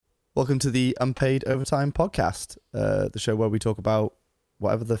Welcome to the Unpaid Overtime Podcast, the show where we talk about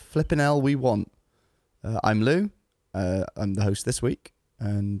whatever the flipping hell we want. I'm Lou. I'm the host this week,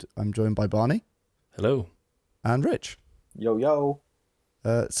 and I'm joined by Barney. Hello. And Rich. Yo, yo.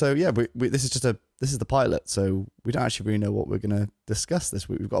 So yeah, this is the pilot, so we don't actually really know what we're going to discuss this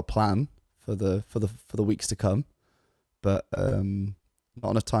week. We've got a plan for the weeks to come, but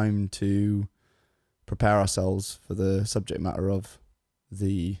not enough time to prepare ourselves for the subject matter of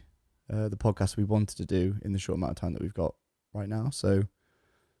the podcast we wanted to do in the short amount of time that we've got right now. So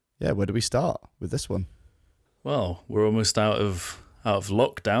yeah, where do we start with this one? Well, we're almost out of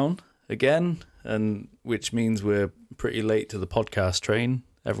lockdown again, and which means we're pretty late to the podcast train.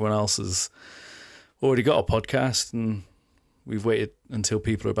 Everyone else has already got a podcast, and we've waited until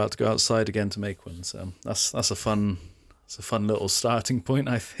people are about to go outside again to make one. So that's a fun little starting point,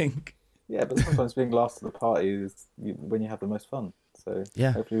 I think. Yeah, but sometimes being last to the party is when you have the most fun. So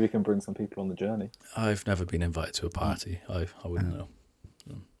yeah, hopefully we can bring some people on the journey. I've never been invited to a party. I wouldn't know.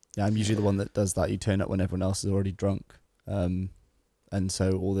 Yeah, I'm usually the one that does that. You turn up when everyone else is already drunk, and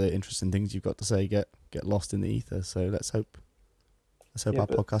so all the interesting things you've got to say get lost in the ether. So let's hope our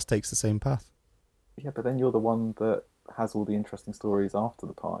podcast takes the same path. Yeah, but then you're the one that has all the interesting stories after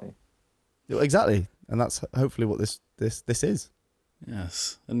the party. Exactly, and that's hopefully what this is.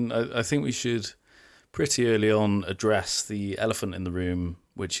 Yes, and I think we should pretty early on address the elephant in the room,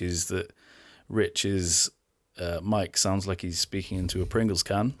 which is that Rich's mic sounds like he's speaking into a Pringles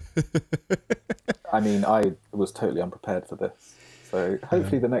can. I mean, I was totally unprepared for this, so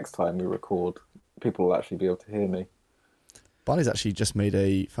hopefully the next time we record, people will actually be able to hear me. Barney's actually just made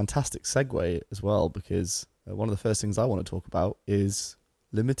a fantastic segue as well, because one of the first things I want to talk about is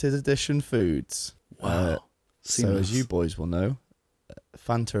limited edition foods. Wow. So as you boys will know,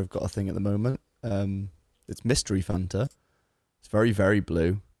 Fanta have got a thing at the moment. It's mystery Fanta. It's very, very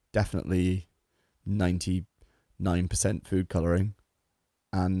blue. Definitely 99% food colouring.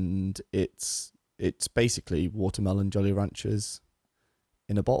 And it's basically watermelon Jolly Ranchers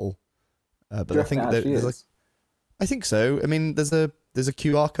in a bottle. But I think I think so. I mean, there's a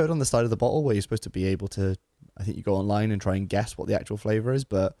QR code on the side of the bottle where you're supposed to be able to, I think you go online and try and guess what the actual flavour is,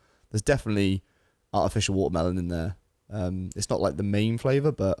 but there's definitely artificial watermelon in there. It's not like the main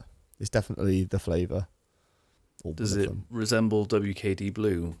flavour, but it's definitely the flavour. Does it resemble WKD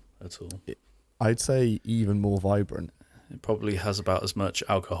Blue at all? I'd say even more vibrant. It probably has about as much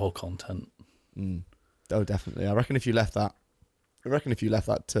alcohol content. Oh, definitely. I reckon if you left that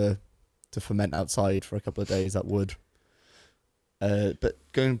to ferment outside for a couple of days, that would. But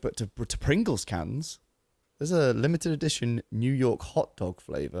to Pringles cans, there's a limited edition New York hot dog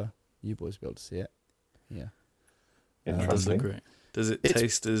flavour. You boys will be able to see it. Yeah. Interesting. Does it great. Does it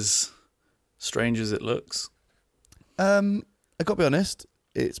taste as strange as it looks? I got to be honest,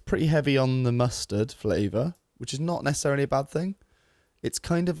 it's pretty heavy on the mustard flavour, which is not necessarily a bad thing. It's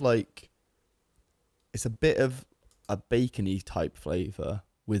kind of like, it's a bit of a bacony type flavour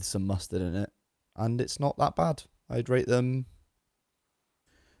with some mustard in it, and it's not that bad. I'd rate them.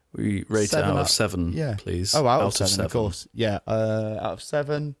 We rate it out of 7, yeah. Please. Oh, out of 7, of course. Yeah, out of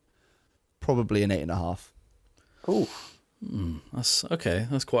 7, probably an 8.5. Cool. That's okay.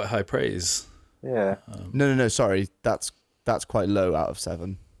 That's quite high praise. Yeah. No. Sorry, that's quite low out of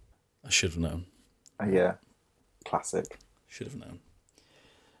 7. I should have known. Yeah. Classic. Should have known.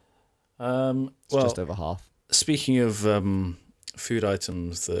 It's just over half. Speaking of food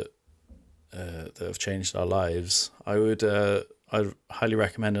items that have changed our lives, I'd highly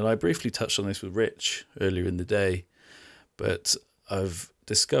recommend, and I briefly touched on this with Rich earlier in the day, but I've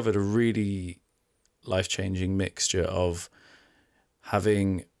discovered a really life-changing mixture of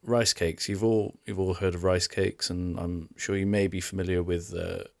having rice cakes. You've all heard of rice cakes, and I'm sure you may be familiar with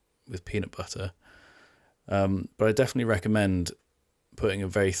peanut butter. But I definitely recommend putting a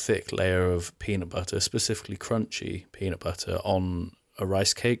very thick layer of peanut butter, specifically crunchy peanut butter, on a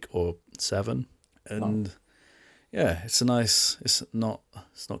rice cake or 7. And yeah, it's not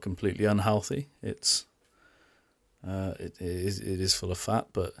completely unhealthy. It is full of fat,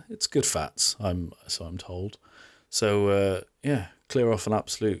 but it's good fats. I'm told. So yeah, clear off an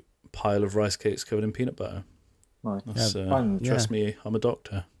absolute pile of rice cakes covered in peanut butter. Nice. Trust me, I'm a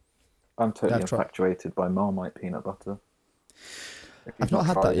doctor. I'm totally infatuated by Marmite peanut butter. I've not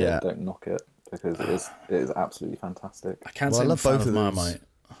had that yet. Don't knock it, because it is absolutely fantastic. I can't say I love both of Marmite.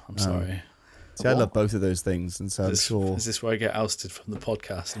 I'm sorry. See, I love both of those things, and so I'm sure. Is this where I get ousted from the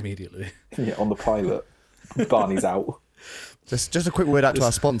podcast immediately? Yeah, on the pilot. Barney's out. Just a quick word out to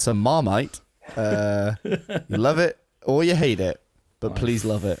our sponsor, Marmite. You love it or you hate it, but please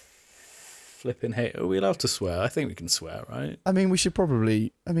love it. flipping hate. Are we allowed to swear? I think we can swear, right? I mean, we should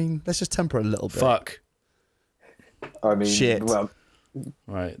probably. I mean, let's just temper a little bit. Fuck. I mean, Shit. well,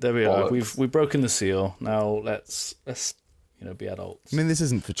 Right, there we are. We've broken the seal. Now let's be adults. I mean, this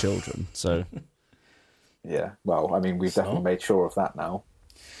isn't for children, so. yeah. Well, I mean, we've definitely made sure of that now.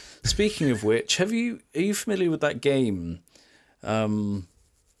 Speaking of which, are you familiar with that game? We're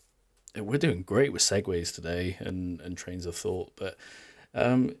doing great with segues today and trains of thought, but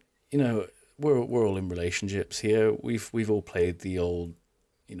we're all in relationships here. We've all played the old,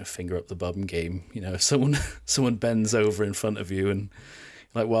 finger up the bum game. Someone bends over in front of you and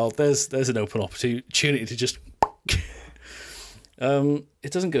like, well, there's an open opportunity to just.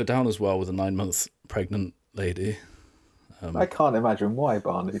 It doesn't go down as well with a 9-month pregnant lady. I can't imagine why,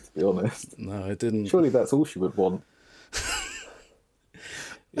 Barney, to be honest. No, it didn't. Surely that's all she would want.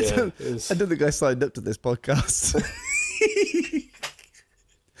 Yeah, I don't think I signed up to this podcast.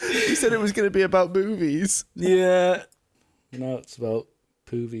 You said it was going to be about movies. Yeah. No, it's about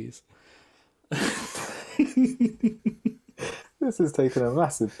poovies. This has taken a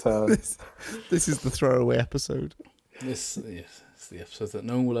massive turn. This is the throwaway episode. This is the episode that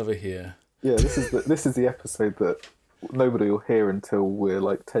no one will ever hear. Yeah, this is the episode that nobody will hear until we're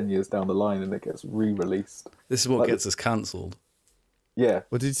like 10 years down the line and it gets re-released. This is what gets us cancelled. Yeah.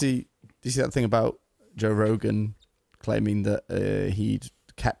 Well, did you see that thing about Joe Rogan claiming that he'd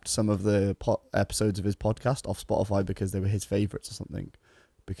kept some of the episodes of his podcast off Spotify because they were his favourites or something?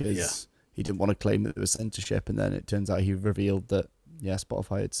 Because he didn't want to claim that there was censorship, and then it turns out he revealed that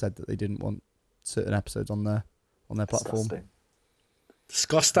Spotify had said that they didn't want certain episodes on their platform.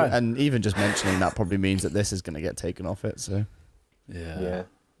 Disgusting. And even just mentioning that probably means that this is going to get taken off it. So yeah.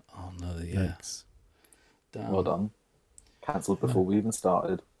 Oh no, Yikes. Damn. Well done. Cancelled before we even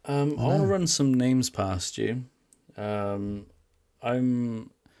started. I want to run some names past you. Again,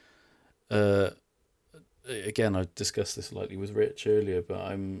 I discussed this lightly with Rich earlier, but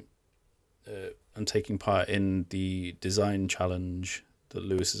I'm taking part in the design challenge that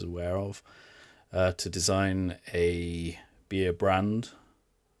Lewis is aware of, to design a beer brand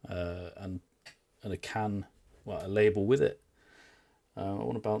and a can, a label with it. I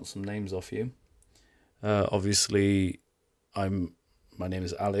want to bounce some names off you. Obviously, my name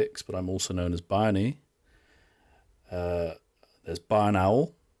is Alex, but I'm also known as Barney. There's Barn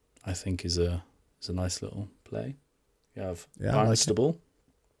Owl, I think is a nice little play. You have Barnstable.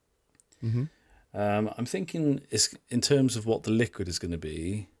 Mm-hmm. I'm thinking in terms of what the liquid is going to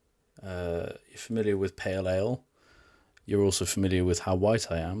be. You're familiar with pale ale. You're also familiar with how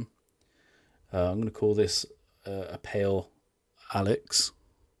white I am. I'm going to call this a pale Alex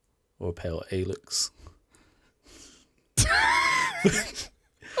or a pale Alex.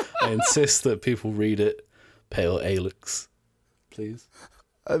 I insist that people read it pale Alex, please.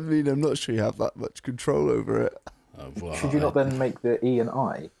 I mean, I'm not sure you have that much control over it. Should you not then make the E and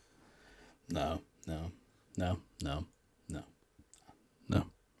I? No.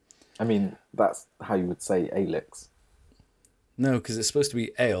 I mean, that's how you would say Alex. No, because it's supposed to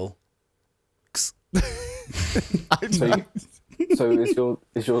be ale. So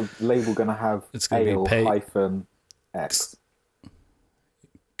is your label going to have It's gonna be ale pay- hyphen X?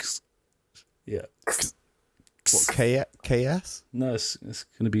 Yeah. What, KS? No, it's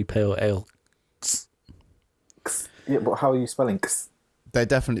going to be pale ale. Yeah, but how are you spelling X?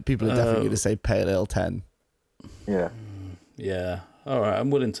 People are definitely going to say pale ale 10. Yeah. Yeah. All right.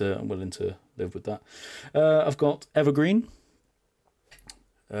 I'm willing to live with that. I've got Evergreen,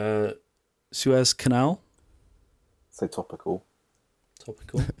 Suez Canal. So topical.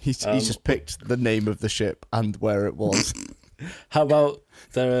 He's just picked the name of the ship and where it was. How about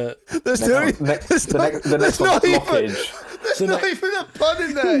the There's The next one's blockage. There's not even a pun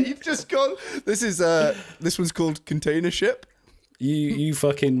in there. You've just gone. This one's called Container Ship. you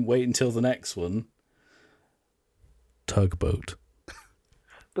fucking wait until the next one. Tugboat.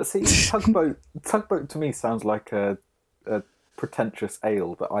 But see, tugboat to me sounds like a pretentious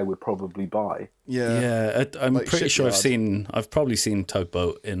ale that I would probably buy. Yeah. I'm Like pretty sure shipyard. I've probably seen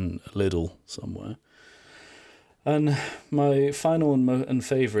Tugboat in Lidl somewhere. And my final and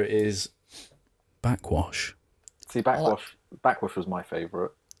favourite is Backwash. See, Backwash was my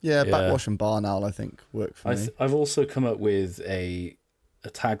favourite. Yeah, Backwash and Barn Owl, I think, work for me. I've also come up with a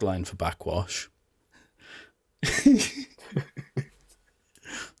tagline for Backwash.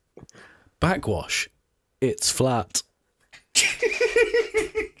 Backwash, it's flat.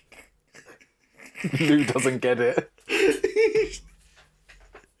 Who doesn't get it?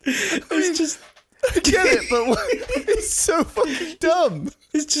 It's just I get it, but it's so fucking dumb.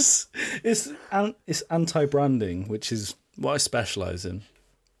 it's anti-branding, which is what I specialise in.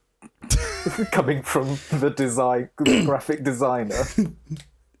 Coming from the graphic designer.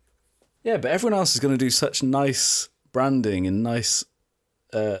 Yeah, but everyone else is going to do such nice branding and nice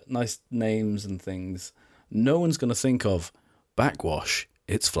names and things. No one's going to think of backwash.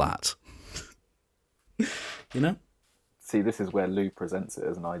 It's flat. You know? See, this is where Lou presents it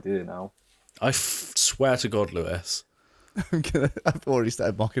as an idea now. I swear to God, Lewis. I've already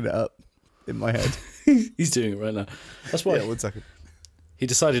started mocking it up in my head. He's doing it right now. That's why. Yeah, 1 second. He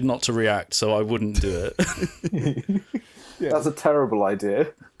decided not to react, so I wouldn't do it. That's a terrible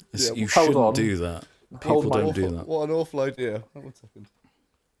idea. Yeah, You hold shouldn't on. do that. Hold People my don't do that. What an awful idea. 1 second.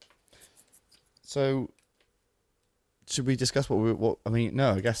 So, should we discuss what I mean,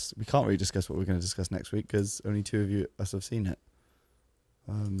 no, I guess we can't really discuss what we're going to discuss next week because only 2 of us have seen it.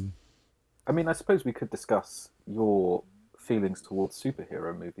 I mean, I suppose we could discuss your feelings towards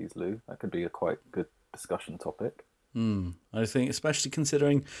superhero movies, Lou. That could be a quite good discussion topic. I think, especially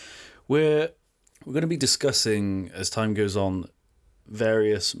considering we're going to be discussing, as time goes on,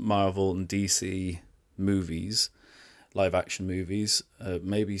 various Marvel and DC movies, live action movies,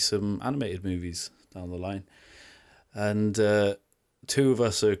 maybe some animated movies down the line. And 2 of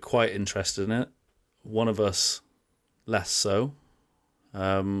us are quite interested in it. One of us less so,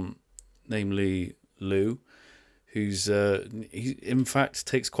 namely Lou, who's he in fact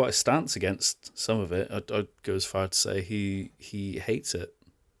takes quite a stance against some of it. I'd go as far to say he hates it.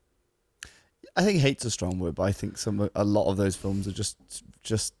 I think hate's a strong word, but I think a lot of those films are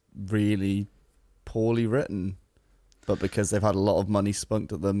just really poorly written. But because they've had a lot of money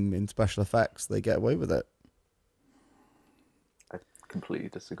spunked at them in special effects, they get away with it. I completely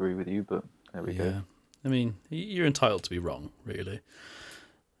disagree with you, but there we go. I mean, you're entitled to be wrong, really.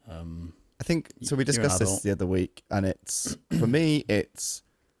 I think so. We discussed this the other week, and it's for me. It's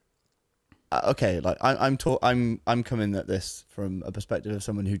okay. Like I'm coming at this from a perspective of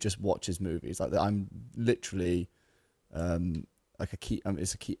someone who just watches movies. Like I'm literally like a key.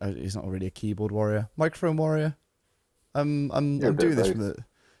 It's not really a keyboard warrior, microphone warrior. I'm doing this from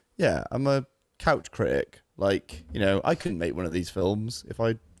I'm a couch critic. Like, I couldn't make one of these films if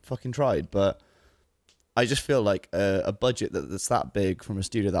I fucking tried, but I just feel like a budget that's that big from a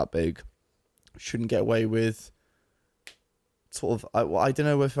studio that big shouldn't get away with sort of, I don't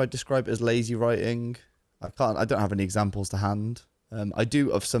know if I describe it as lazy writing. I don't have any examples to hand. I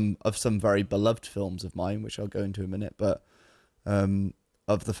do of some very beloved films of mine, which I'll go into in a minute, but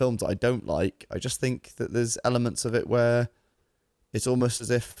of the films that I don't like, I just think that there's elements of it where it's almost as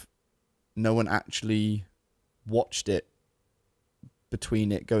if no one actually watched it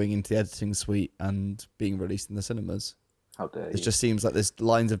between it going into the editing suite and being released in the cinemas. How dare you? It just seems like there's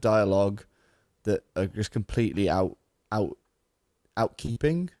lines of dialogue that are just completely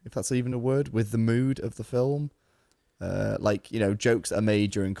outkeeping, if that's even a word, with the mood of the film. Like, jokes that are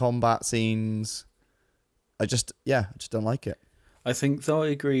made during combat scenes. I just don't like it. I think, though, I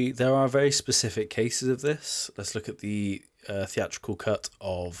agree, there are very specific cases of this. Let's look at the theatrical cut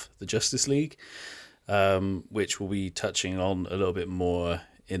of the Justice League, which we'll be touching on a little bit more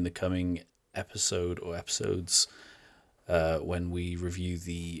in the coming episode or episodes when we review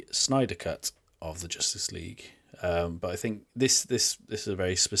the Snyder cut of the Justice League. But I think this is a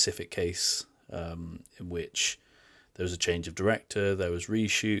very specific case in which there was a change of director, there was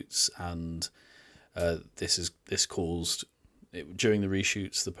reshoots, and this caused... During the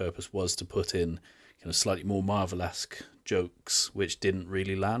reshoots, the purpose was to put in slightly more Marvel-esque jokes, which didn't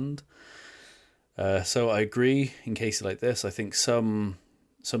really land. So I agree. In cases like this, I think some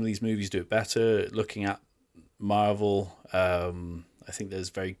of these movies do it better. Looking at Marvel, I think there's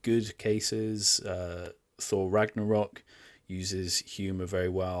very good cases. Thor Ragnarok uses humor very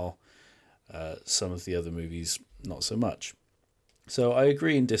well. Some of the other movies, not so much. So I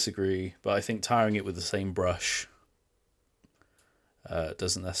agree and disagree, but I think tarring it with the same brush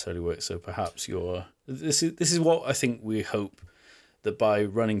doesn't necessarily work. So perhaps this is what I think we hope, that by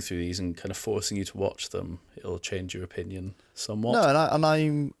running through these and kind of forcing you to watch them, it'll change your opinion somewhat. No,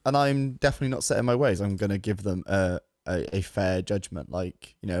 and I'm definitely not set in my ways. I'm going to give them a fair judgment.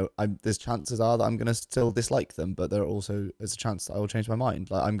 Like, there's chances are that I'm going to still dislike them, but there also is a chance that I will change my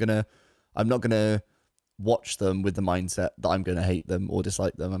mind. Like, I'm not gonna watch them with the mindset that I'm gonna hate them or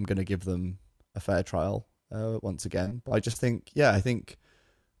dislike them. I'm gonna give them a fair trial once again. But I just think, I think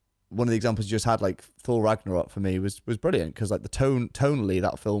one of the examples you just had, like Thor Ragnarok, for me was brilliant, because like the tonally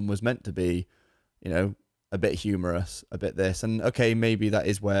that film was meant to be, a bit humorous, a bit this, and okay, maybe that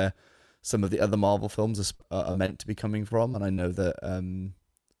is where some of the other Marvel films are meant to be coming from. And I know that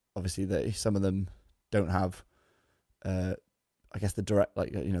obviously that some of them don't have I guess the direct,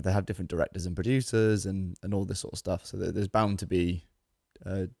 like, they have different directors and producers and all this sort of stuff. So there's bound to be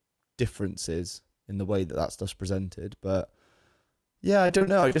differences in the way that stuff's presented. But yeah, I don't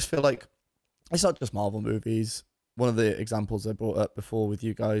know. I just feel like it's not just Marvel movies. One of the examples I brought up before with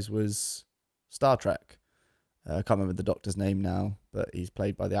you guys was Star Trek. I can't remember the Doctor's name now, but he's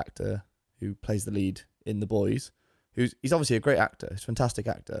played by the actor who plays the lead in The Boys. He's obviously a great actor. He's a fantastic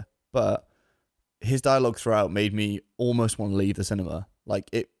actor. But his dialogue throughout made me almost want to leave the cinema. Like,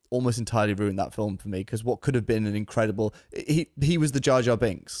 it almost entirely ruined that film for me, because what could have been an incredible... He was the Jar Jar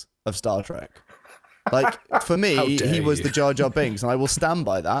Binks of Star Trek. Like, for me, he was the Jar Jar Binks, and I will stand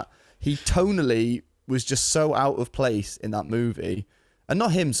by that. He tonally was just so out of place in that movie. And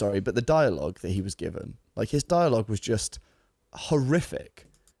not him, sorry, but the dialogue that he was given. Like, his dialogue was just horrific.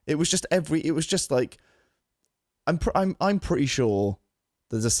 It was just like... I'm pretty sure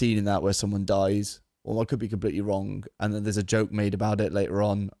there's a scene in that where someone dies, or I could be completely wrong, and then there's a joke made about it later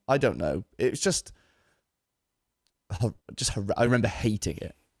on. I don't know. It's just I remember hating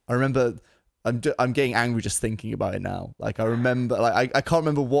it. I remember I'm getting angry just thinking about it now. Like, I remember, like, I can't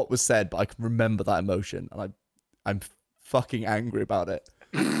remember what was said, but I can remember that emotion, and I'm fucking angry about it.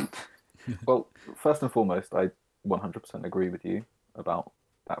 Well, first and foremost, I 100% agree with you about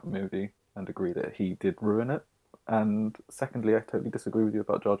that movie and agree that he did ruin it. And secondly, I totally disagree with you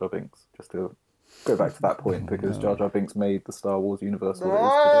about Jar Jar Binks. Just to go back to that point, because Jar Jar Binks made the Star Wars universe what it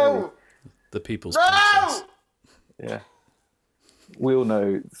is today. The people's princess. Yeah. We all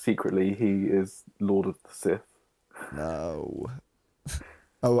know secretly he is Lord of the Sith. No.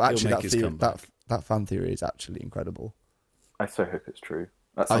 Oh, actually, that fan theory is actually incredible. I so hope it's true.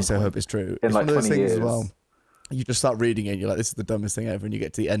 I so hope it's true. In it's like one of those 20 things years. as well. You just start reading it and you're like, this is the dumbest thing ever. And you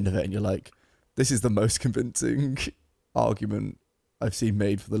get to the end of it and you're like, this is the most convincing argument I've seen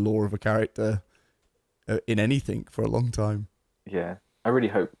made for the lore of a character in anything for a long time. Yeah. I really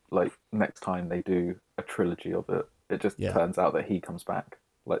hope, like, next time they do a trilogy of it, it just turns out that he comes back.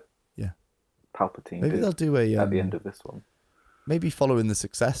 Like, Palpatine maybe they'll do at the end of this one. Maybe following the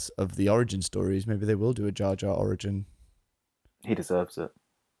success of the origin stories, maybe they will do a Jar Jar origin. He deserves it.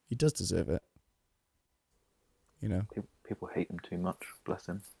 He does deserve it. You know, people hate him too much. Bless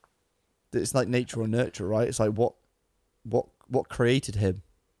him. It's like nature or nurture, right? It's like what created him?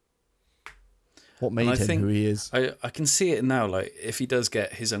 What made him who he is? I can see it now. Like, if he does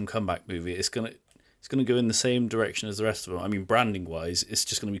get his own comeback movie, it's gonna go in the same direction as the rest of them. I mean, branding wise, it's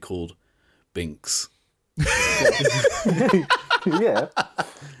just gonna be called Binks. Yeah.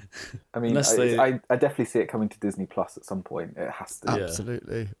 I mean, I definitely see it coming to Disney Plus at some point. It has to.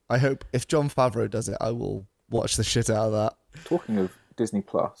 Absolutely. I hope if Jon Favreau does it, I will watch the shit out of that. Talking of Disney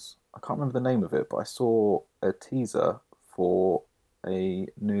Plus, I can't remember the name of it, but I saw a teaser for a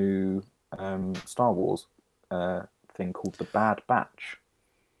new Star Wars thing called The Bad Batch.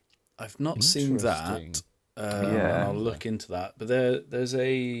 I've not seen that. I'll look into that. But there's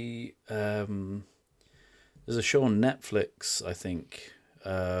a show on Netflix, I think,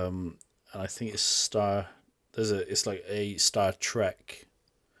 and I think it's it's like a Star Trek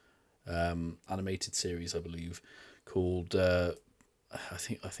animated series, I believe, called I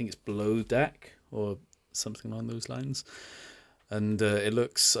think it's Below Deck or something along those lines. And it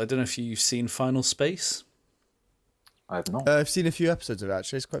looks, I don't know if you've seen Final Space. I have not. I've seen a few episodes of it,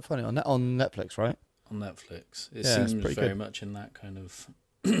 actually. It's quite funny on Netflix, right? On Netflix. It seems very much in that kind of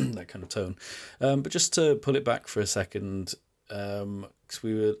that kind of tone. But just to pull it back for a second, because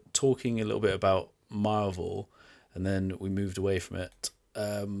we were talking a little bit about Marvel and then we moved away from it.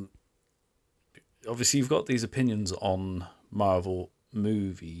 Obviously, you've got these opinions on Marvel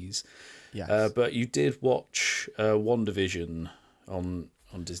movies. Yes. But you did watch WandaVision on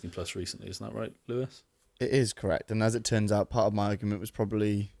Disney Plus recently, isn't that right, Lewis? It is correct. And as it turns out, part of my argument was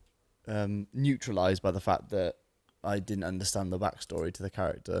probably neutralised by the fact that I didn't understand the backstory to the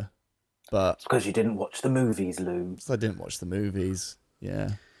character. But it's because you didn't watch the movies, Lou. I didn't watch the movies, yeah.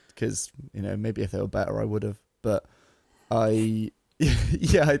 Because, maybe if they were better, I would have. But I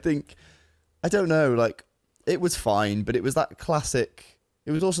think, I don't know, like, it was fine, but it was that classic...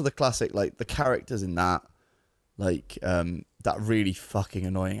 It was also the classic, like, the characters in that, like, that really fucking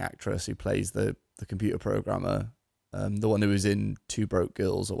annoying actress who plays the computer programmer, the one who was in Two Broke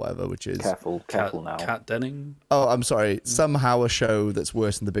Girls or whatever, which is... Careful now. Kat Denning? Oh, I'm sorry. Somehow a show that's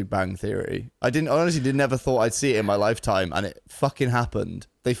worse than The Big Bang Theory. I honestly never thought I'd see it in my lifetime, and it fucking happened.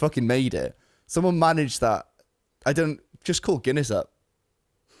 They fucking made it. Someone managed that. Just call Guinness up.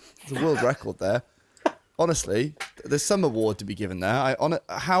 It's a world record there. Honestly, there's some award to be given there.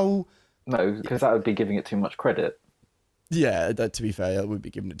 No, because that would be giving it too much credit. Yeah, to be fair, I would be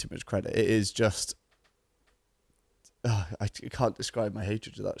giving it too much credit. It is just... I can't describe my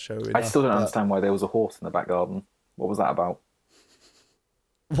hatred of that show enough. I still don't understand why there was a horse in the back garden. What was that about?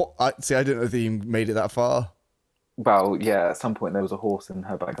 What? I didn't know they even made it that far. Well, yeah, at some point there was a horse in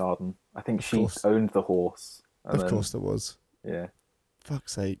her back garden. I think Of she course. owned the horse. And Of then, course there was. yeah.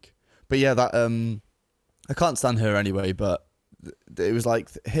 Fuck's sake. But yeah, that I can't stand her anyway. But it was like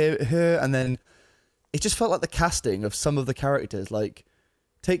her, and then it just felt like the casting of some of the characters. Like,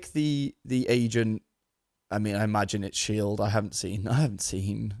 take the agent. I mean, I imagine it's Shield. I haven't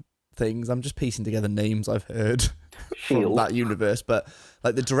seen things. I'm just piecing together names I've heard from Shield. that universe. But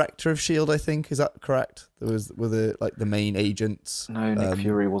like the director of Shield, I think, is that correct? Were the main agents. No, Nick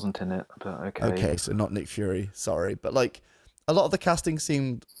Fury wasn't in it, but okay. Okay, so not Nick Fury. Sorry, but like a lot of the casting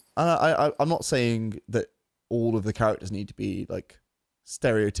seemed. I'm not saying that all of the characters need to be like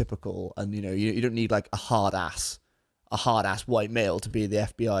stereotypical, and you don't need like a hard ass white male to be the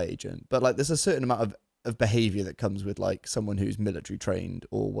FBI agent. But like, there's a certain amount of behavior that comes with like someone who's military trained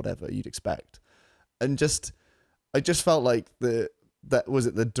or whatever you'd expect, and I just felt like the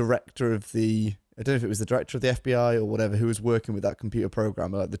director of the. I don't know if it was the director of the FBI or whatever who was working with that computer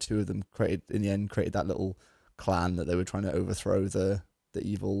programmer. Like the two of them created that little clan that they were trying to overthrow the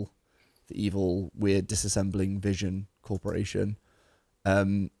evil weird disassembling Vision Corporation.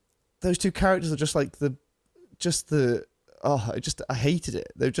 Those two characters are just like I hated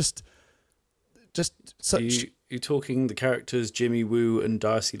it. They're just such. You talking the characters Jimmy Woo and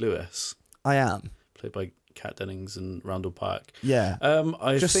Darcy Lewis? I am. Played by Kat Dennings and Randall Park. Yeah.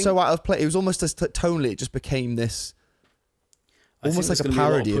 I think so out of play. It was almost as tonally. It just became this almost like a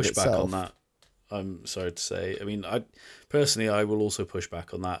parody of itself. On that. I'm sorry to say. I mean, I will also push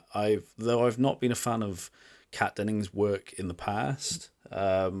back on that. Though I've not been a fan of Kat Dennings' work in the past.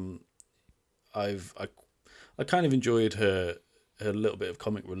 I kind of enjoyed her little bit of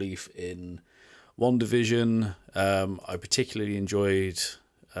comic relief in WandaVision. I particularly enjoyed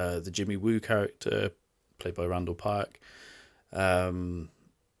the Jimmy Woo character played by Randall Park. I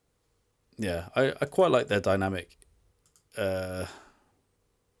quite like their dynamic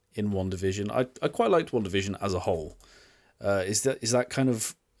in WandaVision. I quite liked WandaVision as a whole. Is that kind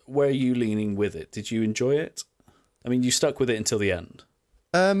of where are you leaning with it? Did you enjoy it? I mean, you stuck with it until the end.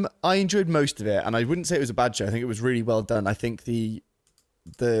 I enjoyed most of it, and I wouldn't say it was a bad show. I think it was really well done. I think the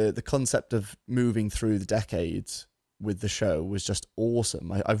concept of moving through the decades with the show was just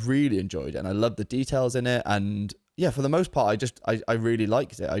awesome. I really enjoyed it, and I loved the details in it. And yeah, for the most part, I really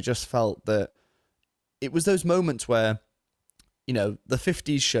liked it. I just felt that it was those moments where, the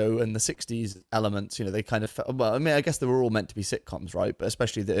 50s show and the 60s elements, they kind of felt, well, I mean, I guess they were all meant to be sitcoms, right? But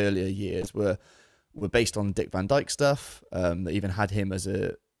especially the earlier years were based on Dick Van Dyke stuff. They even had him as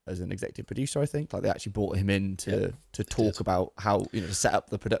an executive producer, I think. Like, they actually brought him in to talk about how, to set up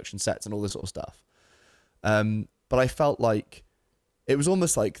the production sets and all this sort of stuff. But I felt like it was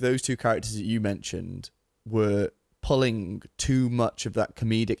almost like those two characters that you mentioned were pulling too much of that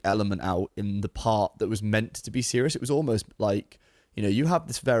comedic element out in the part that was meant to be serious. It was almost like, you have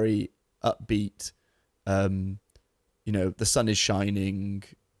this very upbeat, the sun is shining,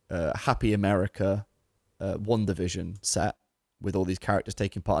 happy America, WandaVision set with all these characters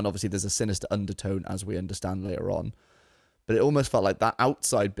taking part. And obviously there's a sinister undertone, as we understand later on. But it almost felt like that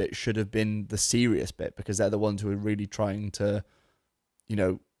outside bit should have been the serious bit, because they're the ones who are really trying to,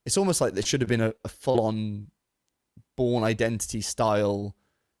 it's almost like there should have been a full-on Born Identity style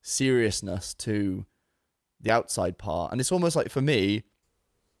seriousness to the outside part. And it's almost like, for me,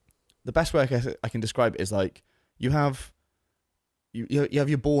 the best way I can describe it is like you have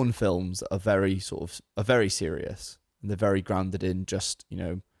your Bourne films that are very serious, and they're very grounded in just,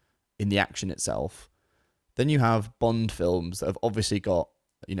 in the action itself. Then you have Bond films that have obviously got,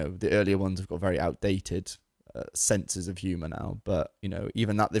 the earlier ones have got very outdated senses of humor now, but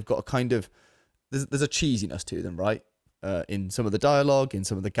even that, they've got a kind of, there's a cheesiness to them, right? In some of the dialogue, in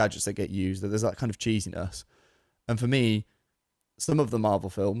some of the gadgets that get used, there's that kind of cheesiness. And for me, some of the Marvel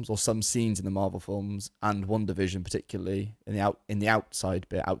films, or some scenes in the Marvel films, and WandaVision particularly, in the outside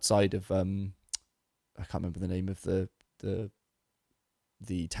bit, outside of I can't remember the name of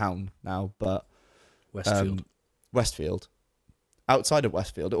the town now, but Westfield. Outside of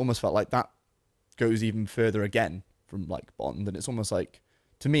Westfield, it almost felt like that goes even further again from like Bond, and it's almost like,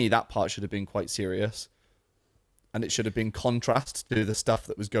 to me, that part should have been quite serious, and it should have been contrast to the stuff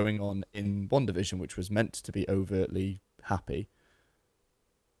that was going on in WandaVision, which was meant to be overtly happy.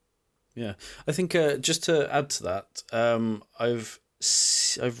 Yeah, I think just to add to that, I've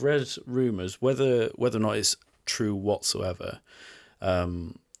read rumors, whether or not it's true whatsoever.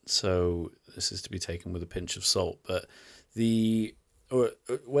 So this is to be taken with a pinch of salt, but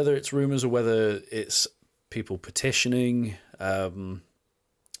whether it's rumors or whether it's people petitioning,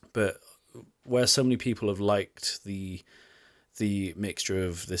 but where so many people have liked the the mixture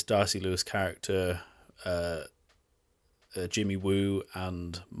of this Darcy Lewis character, Jimmy Woo,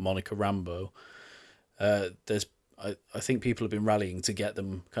 and Monica Rambeau, I think people have been rallying to get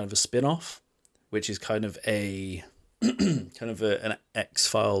them kind of a spin-off, which is kind of an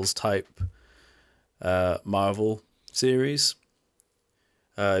X-Files type Marvel series.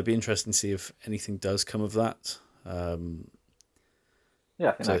 It'd be interesting to see if anything does come of that. Yeah,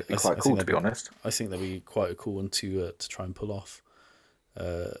 I think that'd be quite cool, to be honest. I think that'd be quite a cool one to try and pull off.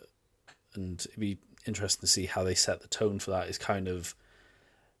 And it'd be interesting to see how they set the tone for that. Is kind of,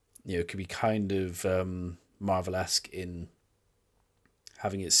 it could be kind of Marvel-esque in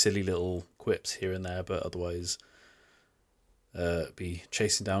having its silly little quips here and there, but otherwise be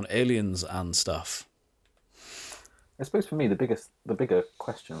chasing down aliens and stuff. I suppose for me, the bigger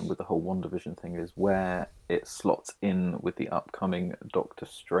question with the whole WandaVision thing is where it slots in with the upcoming Doctor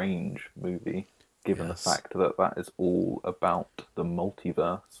Strange movie, given the fact that that is all about the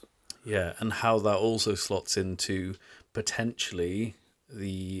multiverse. Yeah, and how that also slots into potentially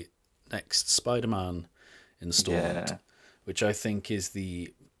the next Spider-Man installment, which I think is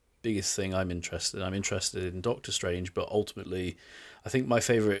the biggest thing I'm interested in. I'm interested in Doctor Strange, but ultimately, I think my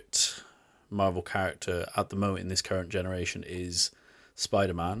favourite Marvel character at the moment in this current generation is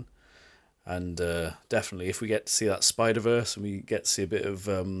Spider-Man. And definitely, if we get to see that Spider-Verse and we get to see a bit of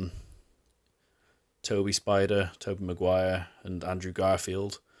Tobey Maguire, and Andrew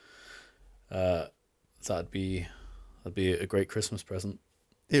Garfield, that'd be a great Christmas present.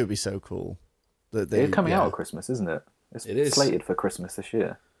 It would be so cool. It's coming out at Christmas, isn't it? It is slated for Christmas this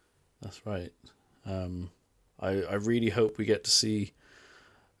year. That's right. I really hope we get to see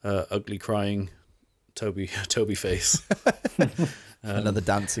ugly crying Toby face. Another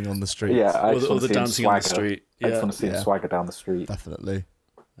dancing on the street. Yeah, or the dancing on the street. I just want to see him swagger down the street. Definitely.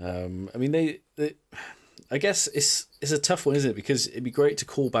 I mean, they I guess it's a tough one, isn't it? Because it'd be great to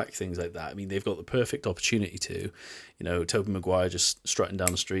call back things like that. I mean, they've got the perfect opportunity to, Tobey Maguire just strutting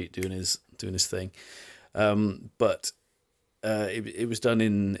down the street doing his thing, but it was done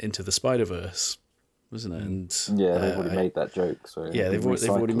in Into the Spider-Verse, wasn't it? And they've already made that joke. So they've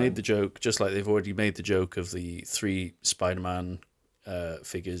already made the joke, just like they've already made the joke of the 3 Spider-Man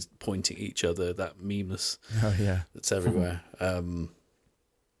figures pointing at each other. That memeness. Oh yeah, that's everywhere.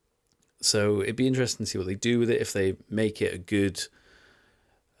 So it'd be interesting to see what they do with it. If they make it a good,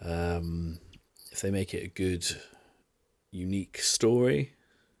 unique story,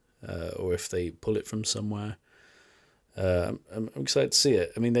 or if they pull it from somewhere. I'm excited to see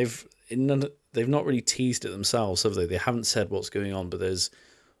it. I mean, they've not really teased it themselves, have they? They haven't said what's going on, but there's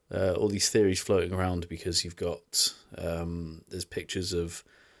all these theories floating around because you've got there's pictures of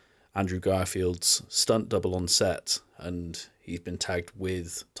Andrew Garfield's stunt double on set, and he's been tagged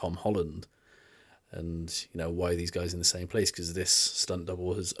with Tom Holland. And why are these guys in the same place? Because this stunt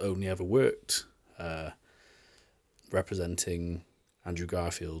double has only ever worked representing Andrew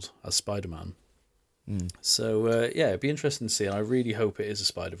Garfield as Spider-Man. So it'd be interesting to see, and I really hope it is a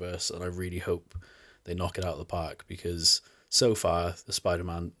Spider-Verse, and I really hope they knock it out of the park, because so far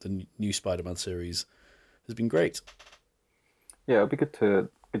the new Spider-Man series has been great. Yeah, it'd be good to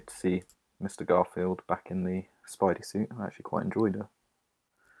see Mr. Garfield back in the Spidey suit. I actually quite enjoyed it.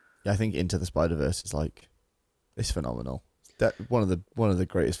 Yeah, I think Into the Spider-Verse is phenomenal. That one of the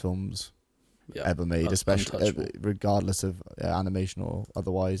greatest films ever made, especially regardless of animation or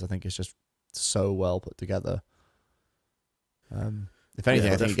otherwise. I think it's just so well put together. If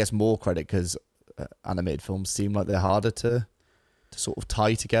anything, I think it gets more credit because animated films seem like they're harder to sort of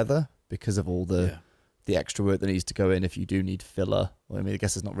tie together because of all the extra work that needs to go in if you do need filler. Well, I mean, I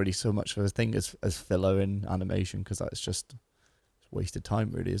guess it's not really so much of a thing as filler in animation, because that's just wasted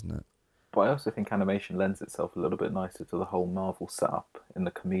time, really, isn't it? But I also think animation lends itself a little bit nicer to the whole Marvel setup in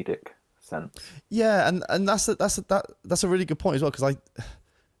the comedic sense. Yeah, and that's a really good point as well, because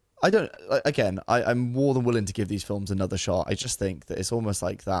I don't, again, I'm more than willing to give these films another shot. I just think that it's almost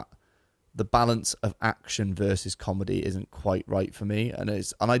like that the balance of action versus comedy isn't quite right for me, and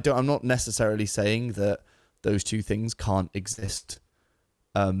I'm not necessarily saying that those two things can't exist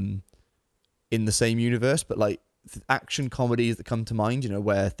in the same universe, but like action comedies that come to mind,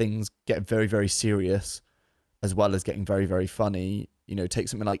 where things get very, very serious as well as getting very, very funny. Take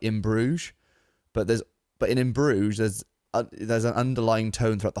something like In Bruges, but in Bruges there's an underlying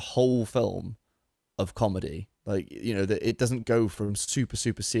tone throughout the whole film of comedy. Like, that it doesn't go from super,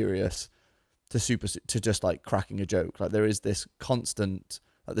 super serious to just like cracking a joke. Like, there is this constant,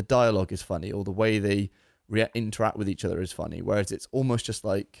 like, the dialogue is funny, or the way they interact with each other is funny. Whereas it's almost just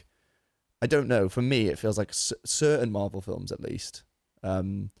like, I don't know, for me, it feels like certain Marvel films, at least,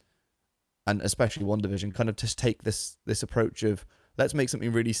 and especially WandaVision, kind of just take this approach of let's make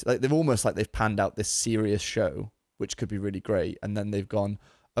something really like they've panned out this serious show which could be really great, and then they've gone,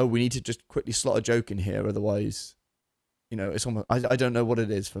 oh, we need to just quickly slot a joke in here, otherwise, it's almost I don't know what it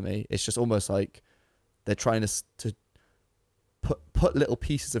is for me. It's just almost like they're trying to put little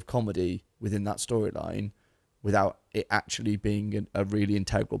pieces of comedy within that storyline without it actually being a really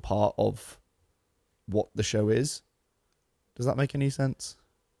integral part of what the show is. Does that make any sense?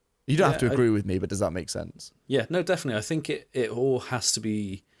 You don't have to agree with me, but does that make sense? Yeah, no, definitely. I think it all has to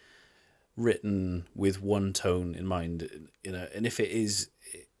be written with one tone in mind, and if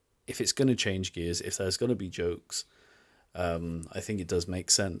it's going to change gears, if there's going to be jokes, I think it does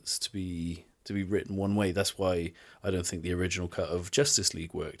make sense to be written one way. That's why I don't think the original cut of Justice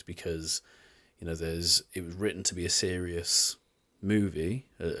League worked, because it was written to be a serious movie,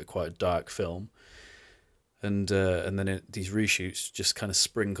 quite a dark film, and then these reshoots just kind of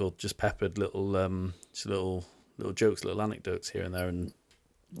sprinkled, just peppered little jokes, little anecdotes here and there, and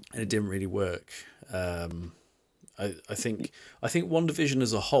it didn't really work. I think WandaVision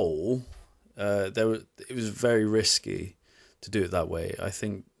as a whole, it was very risky to do it that way. I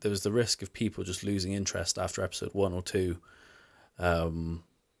think there was the risk of people just losing interest after episode 1 or 2,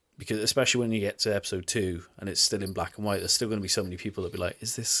 because especially when you get to episode 2 and it's still in black and white, there's still going to be so many people that be like,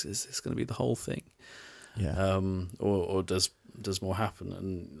 is this going to be the whole thing? Yeah. Or does more happen?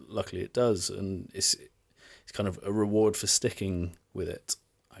 And luckily it does, and it's kind of a reward for sticking with it,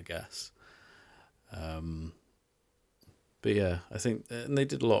 I guess. But yeah, I think, and they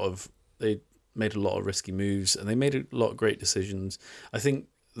made a lot of risky moves, and they made a lot of great decisions. I think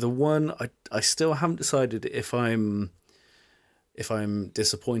the one I still haven't decided if I'm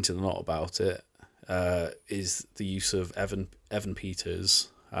disappointed or not about it is the use of Evan Peters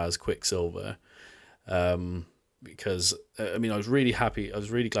as Quicksilver, because I was really happy. I was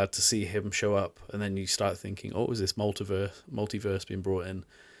really glad to see him show up, and then you start thinking, oh, is this multiverse being brought in?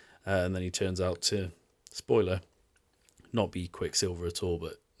 And then he turns out to, spoiler, not be Quicksilver at all,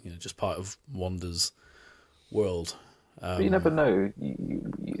 but just part of Wanda's world. But you never know.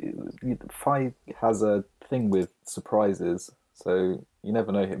 Feige has a thing with surprises, so you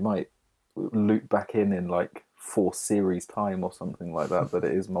never know. It might loop back in like 4 series time or something like that. But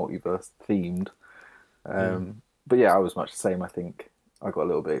it is multiverse themed. But yeah, I was much the same. I think I got a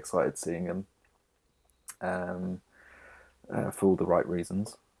little bit excited seeing him, for all the right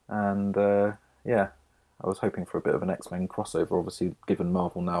reasons, and yeah. I was hoping for a bit of an X-Men crossover, obviously, given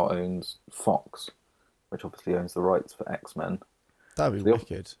Marvel now owns Fox, which obviously owns the rights for X-Men. That'd be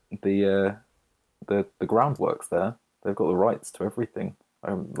wicked. The groundwork's there. They've got the rights to everything.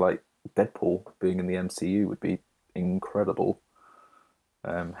 Like Deadpool being in the MCU would be incredible.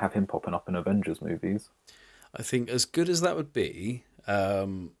 Have him popping up in Avengers movies. I think as good as that would be,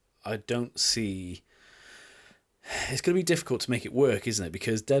 I don't see... It's going to be difficult to make it work, isn't it?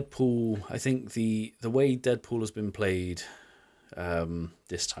 Because Deadpool, I think the way Deadpool has been played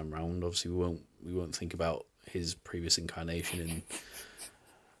this time round, obviously we won't think about his previous incarnation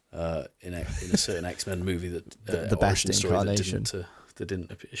in a certain X-Men movie that the best incarnation that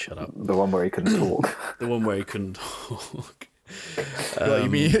didn't shut up. The one where he couldn't talk. The one where he couldn't talk. You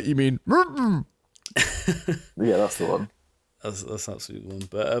mean? Yeah, that's the one. That's absolutely the one.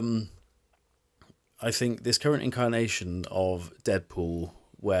 But I think this current incarnation of Deadpool,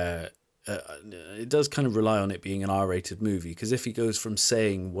 where it does kind of rely on it being an R-rated movie, because if he goes from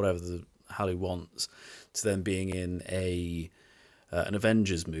saying whatever the hell he wants to then being in an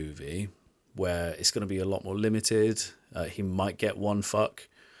Avengers movie, where it's going to be a lot more limited, he might get one fuck,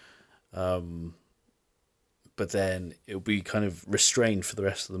 but then it'll be kind of restrained for the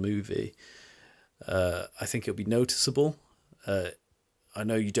rest of the movie. I think it'll be noticeable. I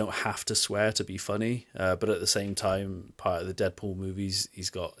know you don't have to swear to be funny, but at the same time, part of the Deadpool movies,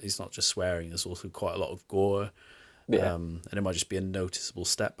 he's not just swearing. There's also quite a lot of gore, and it might just be a noticeable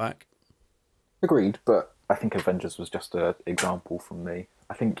step back. Agreed, but I think Avengers was just an example from me.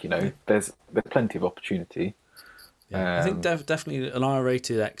 I think there's plenty of opportunity. Yeah, I think definitely an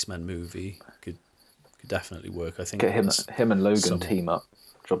R-rated X-Men movie could definitely work. I think get him and Logan team up,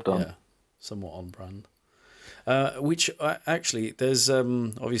 job done. Yeah, somewhat on brand. Which actually, there's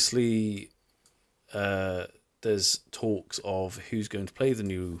obviously there's talks of who's going to play the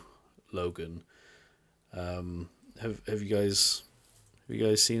new Logan. Have you guys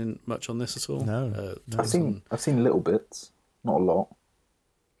seen much on this at all? No. I've seen little bits, not a lot.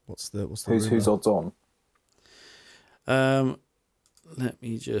 What's the who's odds on? Let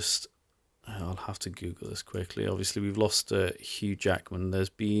me just. I'll have to Google this quickly. Obviously, we've lost Hugh Jackman. There's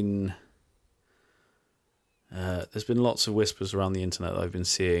been lots of whispers around the internet that I've been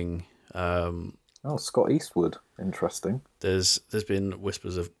seeing Oh, Scott Eastwood. Interesting. There's been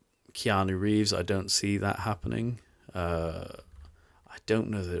whispers of Keanu Reeves. I don't see that happening. I don't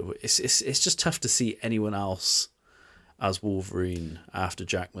know that it's just tough to see anyone else as Wolverine after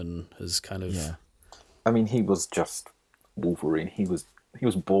Jackman has kind of. Yeah. I mean, he was just Wolverine. He was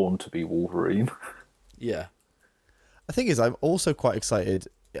born to be Wolverine. Yeah. The thing is, I'm also quite excited.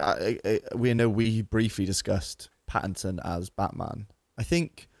 We know we briefly discussed Pattinson as Batman. I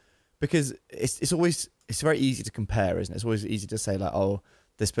think because it's very easy to compare, isn't it? It's always easy to say like, oh,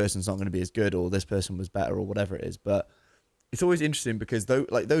 this person's not going to be as good, or this person was better, or whatever it is. But it's always interesting because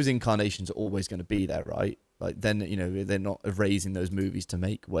those incarnations are always going to be there, right? Like then they're not erasing those movies to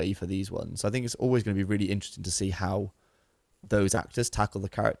make way for these ones. So I think it's always going to be really interesting to see how those actors tackle the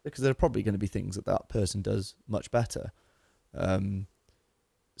character, because there are probably going to be things that person does much better.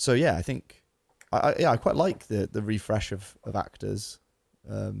 So yeah, I think I quite like the refresh of actors.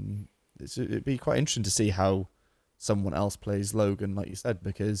 It'd be quite interesting to see how someone else plays Logan, like you said,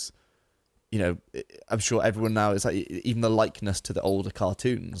 because I'm sure everyone now is like, even the likeness to the older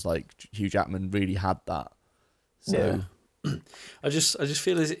cartoons, like Hugh Jackman really had that. So yeah. I just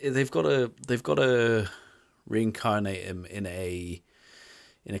feel as they've got to reincarnate him in a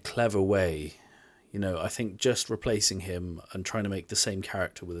clever way. I think just replacing him and trying to make the same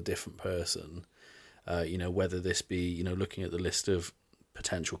character with a different person, whether this be, looking at the list of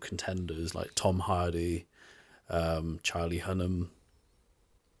potential contenders like Tom Hardy, Charlie Hunnam,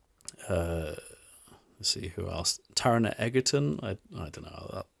 let's see who else, Taron Egerton. I don't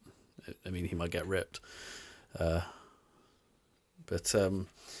know. I mean, he might get ripped. But I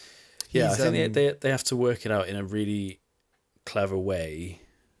think they have to work it out in a really clever way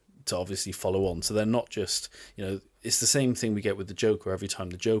to obviously follow on. So they're not just, it's the same thing we get with the Joker. Every time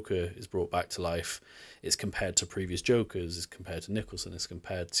the Joker is brought back to life, it's compared to previous Jokers, it's compared to Nicholson, it's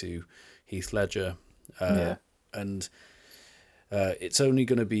compared to Heath Ledger. And it's only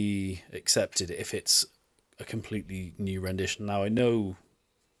going to be accepted if it's a completely new rendition. Now, I know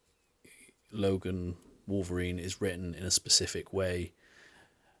Logan Wolverine is written in a specific way,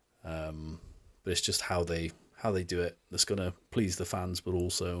 but it's just how they do it that's going to please the fans, but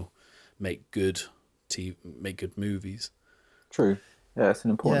also make good movies. True. Yeah, it's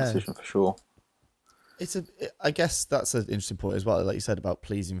an important decision for sure. I guess that's an interesting point as well, like you said, about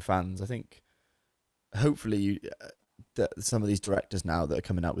pleasing fans. I think hopefully that some of these directors now that are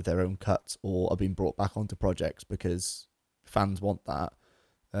coming out with their own cuts or are being brought back onto projects because fans want that.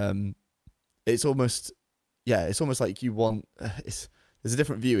 It's almost like you want. There's a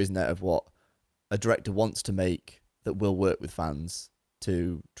different view, isn't there, of what a director wants to make that will work with fans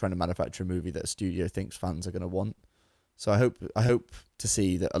to trying to manufacture a movie that a studio thinks fans are going to want. So I hope to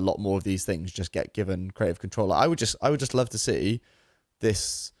see that a lot more of these things just get given creative control. I would just love to see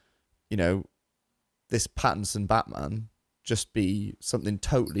this, this Pattinson Batman just be something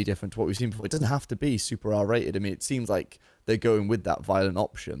totally different to what we've seen before. It doesn't have to be super R-rated. I mean, it seems like they're going with that violent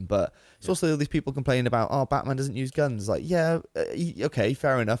option, but it's also all these people complaining about, oh, Batman doesn't use guns. Like, okay,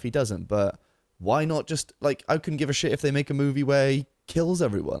 fair enough, he doesn't, but why not just, like, I couldn't give a shit if they make a movie where he kills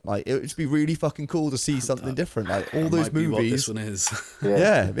everyone. Like, it would just be really fucking cool to see something different. Like, all those movies. What this one is.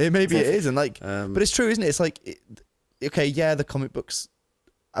 Maybe it is, and like, but it's true, isn't it? It's like, the comic books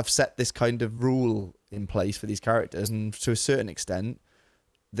have set this kind of rule in place for these characters, and to a certain extent,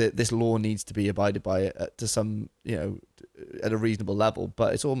 this law needs to be abided by to some, at a reasonable level.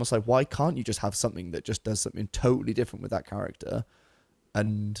 But it's almost like, why can't you just have something that just does something totally different with that character?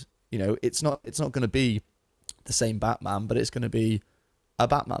 And it's not going to be the same Batman, but it's going to be a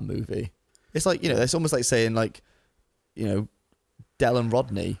Batman movie. It's like, it's almost like saying, like, Del and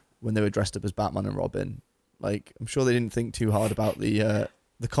Rodney when they were dressed up as Batman and Robin. Like, I'm sure they didn't think too hard about the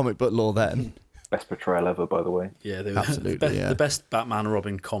comic book law then. Best portrayal ever, by the way. Yeah, they were absolutely the best Batman and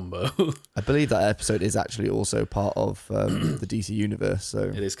Robin combo. I believe that episode is actually also part of the DC universe, so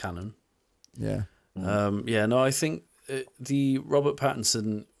it is canon. Yeah. I think the Robert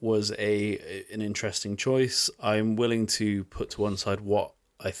Pattinson was an interesting choice. I'm willing to put to one side what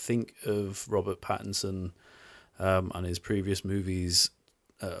I think of Robert Pattinson and his previous movies.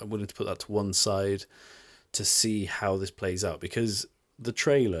 I'm willing to put that to one side to see how this plays out, because the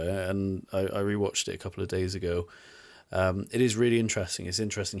trailer, and I rewatched it a couple of days ago, it is really interesting. It's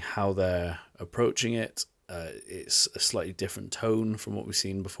interesting how they're approaching it. It's a slightly different tone from what we've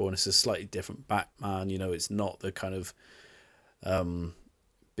seen before, and it's a slightly different Batman. It's not the kind of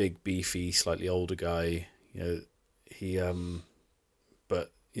big, beefy, slightly older guy.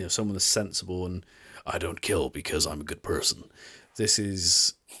 But someone that's sensible, and I don't kill because I'm a good person. This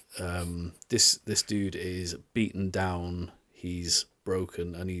is this dude is beaten down. He's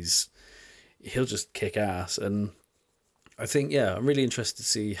broken, and he'll just kick ass. And I think, yeah, I'm really interested to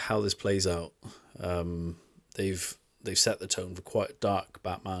see how this plays out. They've set the tone for quite a dark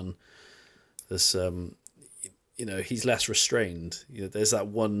Batman. There's he's less restrained. There's that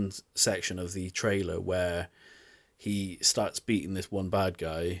one section of the trailer where he starts beating this one bad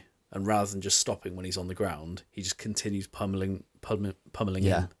guy, and rather than just stopping when he's on the ground, he just continues pummeling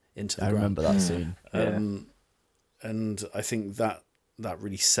into the ground. I remember that scene. And I think that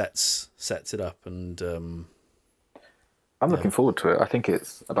really sets it up. And I'm looking forward to it. I think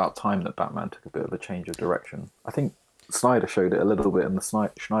it's about time that Batman took a bit of a change of direction. I think Snyder showed it a little bit in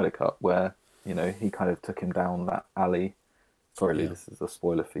the Schneider Cut, where he kind of took him down that alley. Sorry, Lee, this is a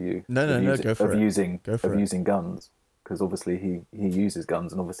spoiler for you. No, go for it. Using guns, because obviously he uses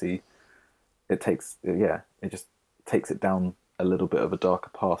guns, and obviously it just takes it down a little bit of a darker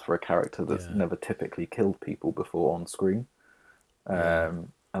path for a character that's never typically killed people before on screen.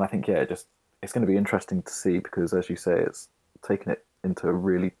 And I think it's going to be interesting to see, because as you say, it's taken it into a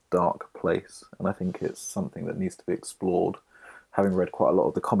really dark place, and I think it's something that needs to be explored. Having read quite a lot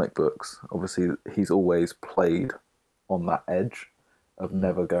of the comic books, obviously he's always played on that edge of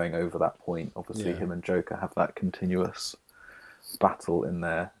never going over that point. Obviously him and Joker have that continuous battle in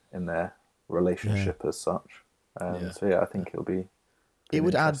their relationship as such. So I think it'll be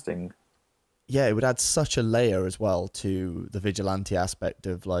interesting. It would add such a layer as well to the vigilante aspect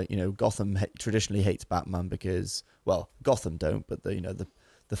of, like, Gotham traditionally hates Batman because, well, Gotham don't, but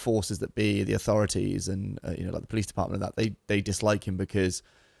the forces that be, the authorities, and like the police department and that, they dislike him because,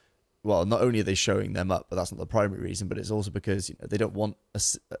 well, not only are they showing them up, but that's not the primary reason, but it's also because they don't want,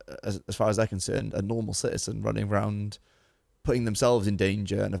 as far as they're concerned, a normal citizen running around putting themselves in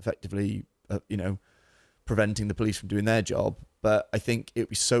danger and effectively, preventing the police from doing their job. But I think it'd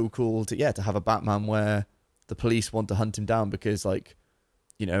be so cool to have a Batman where the police want to hunt him down because,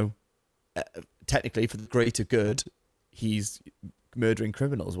 technically for the greater good, he's murdering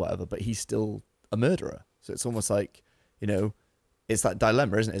criminals, whatever, but he's still a murderer. So it's almost like, it's that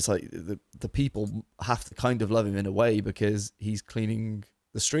dilemma, isn't it? It's like the people have to kind of love him in a way because he's cleaning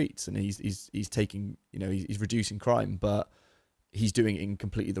the streets and he's taking, he's reducing crime, but he's doing it in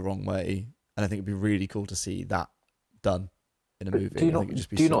completely the wrong way. And I think it'd be really cool to see that done in a movie. Do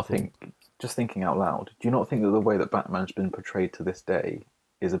you not think, just thinking out loud, do you not think that the way that Batman's been portrayed to this day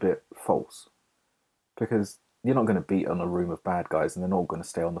is a bit false? Because you're not going to beat on a room of bad guys and they're not going to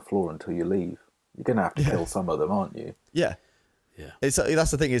stay on the floor until you leave. You're going to have to kill some of them, aren't you? Yeah. That's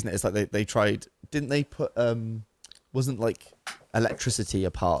the thing, isn't it? It's like they tried, didn't they put, wasn't like electricity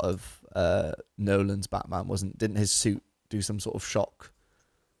a part of Nolan's Batman? Didn't his suit do some sort of shock?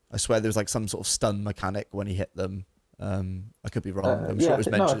 I swear there was like some sort of stun mechanic when he hit them. I could be wrong. I'm sure it was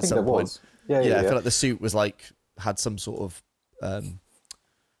mentioned at some point. I feel like the suit was had some sort of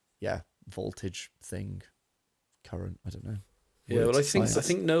voltage thing, current. I don't know. Yeah, well, I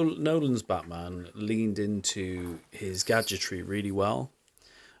think Nolan's Batman leaned into his gadgetry really well.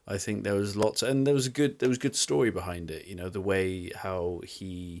 I think there was there was good story behind it. The way how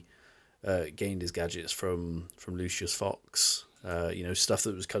he gained his gadgets from Lucius Fox. Stuff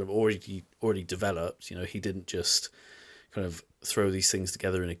that was kind of already developed. He didn't just kind of throw these things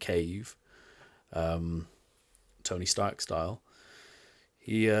together in a cave, Tony Stark style.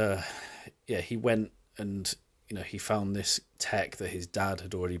 He went and he found this tech that his dad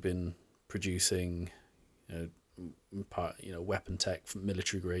had already been producing, weapon tech,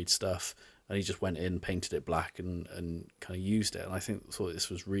 military grade stuff, and he just went in, painted it black, and kind of used it. And I thought this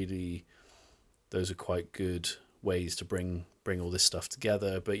was really, those are quite good ways to bring all this stuff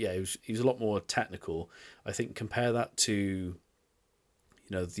together. But he was a lot more technical. I think compare that to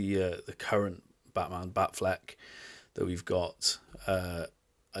the current Batman, Batfleck, that we've got. I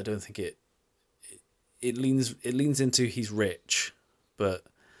don't think it leans into he's rich, but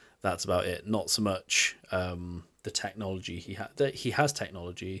that's about it. Not so much the technology he has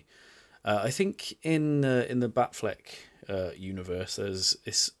technology. I think in the Batfleck universe,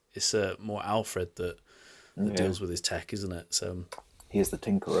 it's more Alfred that deals with his tech, isn't it? So he is the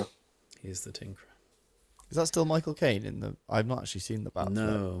Tinkerer. Is that still Michael Caine I've not actually seen the Batfleck.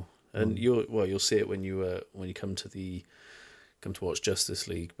 No, and you'll see it when you come to watch Justice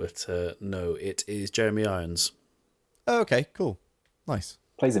League. But no, it is Jeremy Irons. Oh, okay, cool, nice.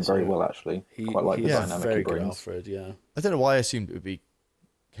 Plays him very well, actually. Quite like the dynamic very he good brings. Alfred. Yeah, I don't know why I assumed it would be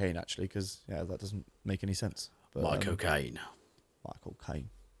Caine actually, because that doesn't make any sense. But, Michael Caine.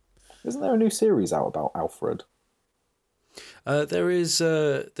 Isn't there a new series out about Alfred? There's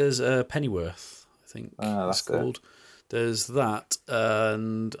Pennyworth, I think it's called. There's that,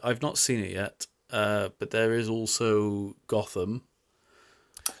 and I've not seen it yet. But there is also Gotham,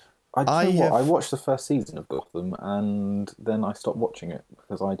 You know what? I watched the first season of Gotham and then I stopped watching it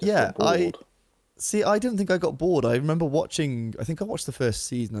because I just got bored. See, I didn't think I got bored. I remember watching, I think I watched the first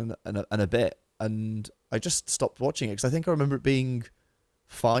season and a bit, and I just stopped watching it because I think I remember it being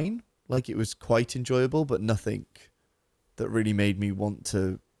fine. Like, it was quite enjoyable, but nothing that really made me want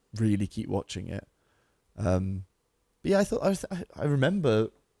to really keep watching it. But yeah, I remember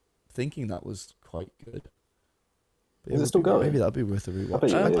thinking that was quite good. Is it still going? Maybe that'd be worth a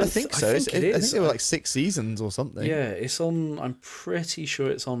rewatch. I think so. I think there were like 6 seasons or something. Yeah, it's on. I'm pretty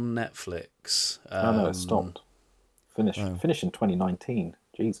sure it's on Netflix. No, it stopped. Finished in 2019.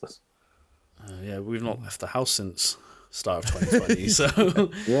 Jesus. Yeah, we've not left the house since start of 2020.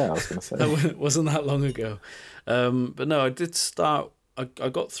 So yeah, I was going to say that wasn't that long ago. But no, I did start. I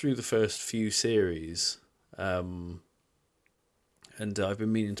got through the first few series. And I've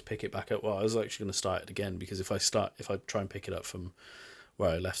been meaning to pick it back up. Well, I was actually going to start it again because if I try and pick it up from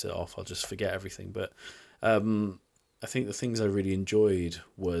where I left it off, I'll just forget everything. But I think the things I really enjoyed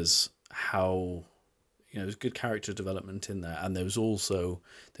was how, there's good character development in there, and there was also,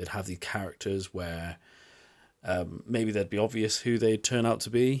 they'd have these characters where maybe they'd be obvious who they'd turn out to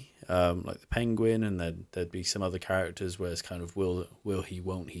be, like the Penguin, and then there'd be some other characters where it's kind of will he,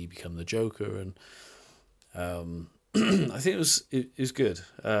 won't he become the Joker, and I think it was good.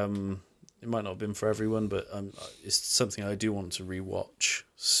 It might not have been for everyone, but it's something I do want to rewatch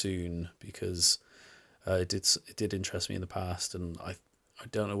soon because it did interest me in the past, and I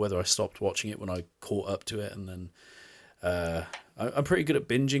don't know whether I stopped watching it when I caught up to it, and then I'm pretty good at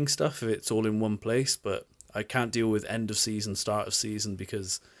binging stuff if it's all in one place, but I can't deal with end of season, start of season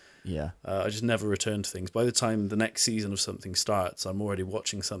because I just never return to things. By the time the next season of something starts, I'm already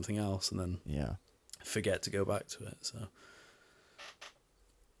watching something else, and then forget to go back to it. So,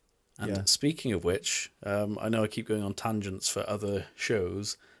 and speaking of which, I know I keep going on tangents for other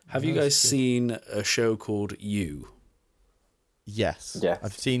shows. Have you guys seen a show called You? Yes.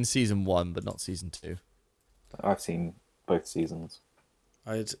 I've seen season 1, but not season 2. I've seen both seasons.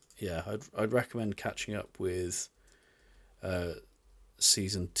 I'd recommend catching up with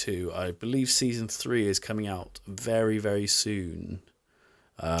season 2. I believe season 3 is coming out very, very soon.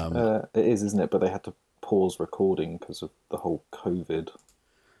 It is, isn't it? But they had to pause recording because of the whole COVID.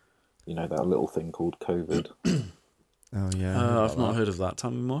 That little thing called COVID. Oh yeah. I've not heard of that.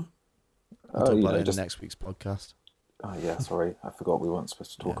 Tell me more. We'll talk about it in next week's podcast. Oh yeah, sorry, I forgot we weren't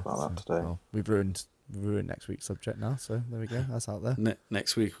supposed to talk about that today. Well, we've ruined next week's subject now, so there we go. That's out there.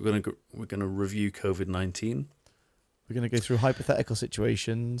 Next week we're gonna review COVID-19. We're gonna go through hypothetical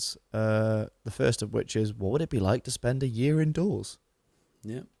situations. The first of which is, what would it be like to spend a year indoors?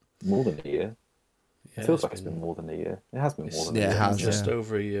 Yeah. More than a year. Yeah, it feels like it's been more than a year. It has been more than a year. It has, just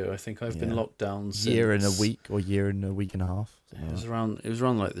over a year. I think I've been locked down since... Year and a week, or year and a week and a half. It was around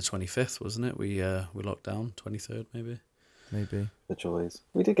like the 25th, wasn't it? We locked down, 23rd maybe. Maybe. The joys.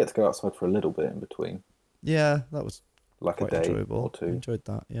 We did get to go outside for a little bit in between. Yeah, that was like quite a day enjoyable. Or two. I enjoyed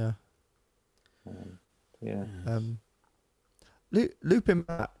that, yeah. Yeah. Looping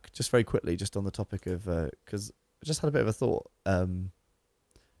back just very quickly, just on the topic of... because I just had a bit of a thought.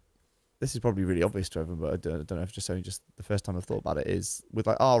 This is probably really obvious to everyone, but I don't know if it's just only just the first time I've thought about it, is with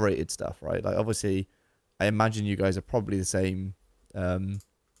like R-rated stuff, right? Like obviously, I imagine you guys are probably the same.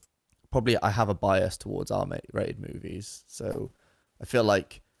 Probably I have a bias towards R-rated movies, so I feel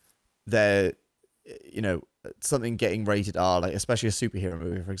like they're, something getting rated R, like especially a superhero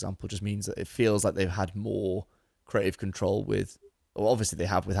movie, for example, just means that it feels like they've had more creative control with, or obviously they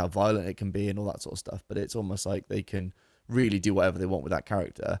have with how violent it can be and all that sort of stuff, but it's almost like they can really do whatever they want with that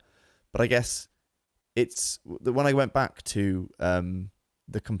character. But I guess it's when I went back to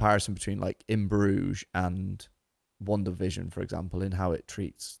the comparison between like In Bruges and WandaVision, for example, in how it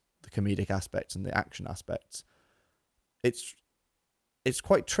treats the comedic aspects and the action aspects, it's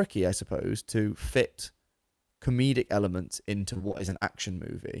quite tricky, I suppose, to fit comedic elements into what is an action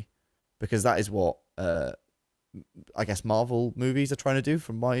movie, because that is what I guess Marvel movies are trying to do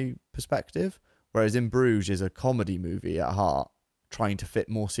from my perspective, whereas In Bruges is a comedy movie at heart, trying to fit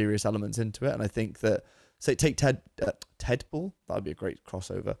more serious elements into it. And I think that, say, take Tedpool, that would be a great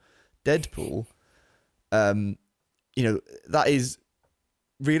crossover. Deadpool, that is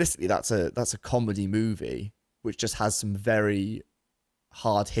realistically that's a comedy movie which just has some very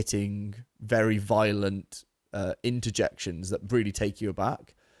hard hitting, very violent interjections that really take you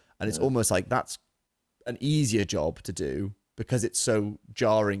aback, and it's almost like that's an easier job to do because it's so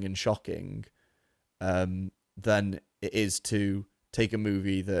jarring and shocking than it is to take a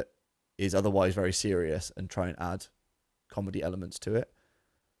movie that is otherwise very serious and try and add comedy elements to it.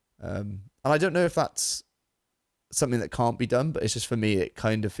 And I don't know if that's something that can't be done, but it's just, for me, it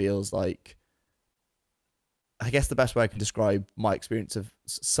kind of feels like, I guess the best way I can describe my experience of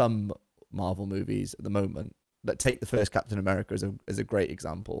some Marvel movies at the moment, that take the first Captain America as a great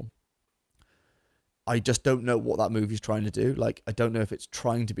example. I just don't know what that movie's trying to do. Like, I don't know if it's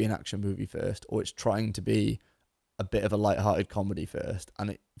trying to be an action movie first, or it's trying to be a bit of a light-hearted comedy first.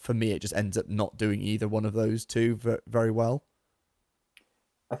 And for me, it just ends up not doing either one of those two very well.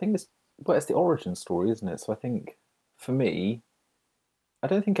 I think it's the origin story, isn't it? So I think, for me, I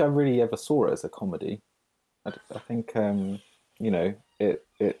don't think I really ever saw it as a comedy. I think,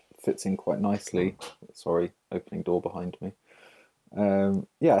 it fits in quite nicely. Sorry, opening door behind me.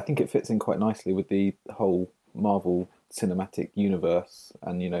 I think it fits in quite nicely with the whole Marvel cinematic universe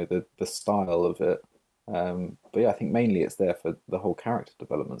and, the style of it. But I think mainly it's there for the whole character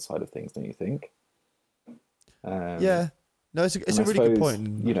development side of things, don't you think? No, it's a really good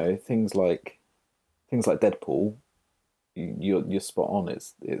point. Things like Deadpool, you're spot on.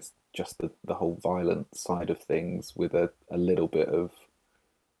 It's just the whole violent side of things with a little bit of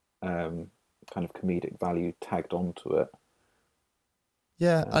kind of comedic value tagged onto it.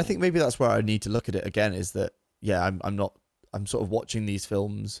 Yeah, I think maybe that's where I need to look at it again, is that, I'm sort of watching these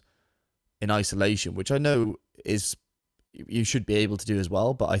films in isolation, which I know is, you should be able to do as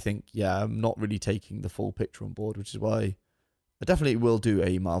well, but I think, I'm not really taking the full picture on board, which is why I definitely will do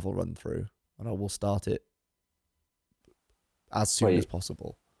a Marvel run through, and I will start it as soon as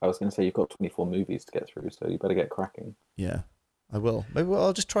possible. I was going to say, you've got 24 movies to get through, so you better get cracking. Yeah, I will. Maybe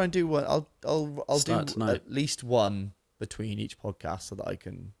I'll just try and do one. I'll do tonight. At least one between each podcast so that I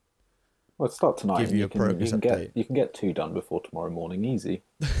can. Well, start tonight. Give you a progress update. You can get 2 done before tomorrow morning, easy.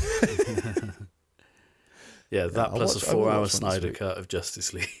 That plus a 4-hour Snyder cut of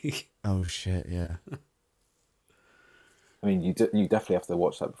Justice League. Oh shit! Yeah. I mean, you definitely have to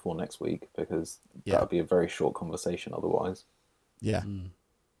watch that before next week, because that would be a very short conversation otherwise. Yeah.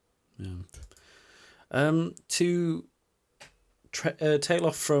 To tail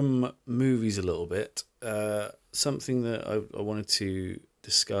off from movies a little bit, something that I wanted to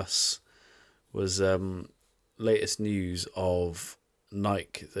discuss was latest news of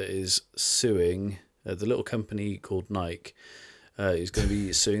Nike that is suing the little company called Nike. Is going to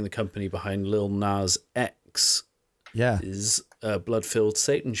be suing the company behind Lil Nas X. Yeah. Is blood-filled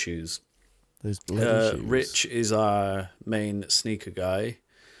Satan shoes. Those bloody shoes. Rich is our main sneaker guy.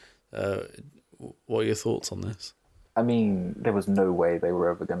 What are your thoughts on this? I mean, there was no way they were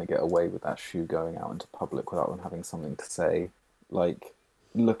ever going to get away with that shoe going out into public without them having something to say. Like,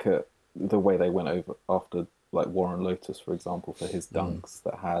 look at the way they went over after, like, Warren Lotus, for example, for his dunks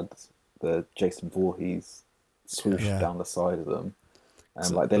that had the Jason Voorhees swoosh down the side of them.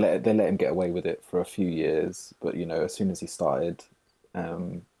 And they let him get away with it for a few years, but as soon as he started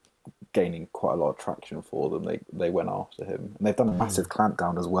gaining quite a lot of traction for them, they went after him, and they've done a massive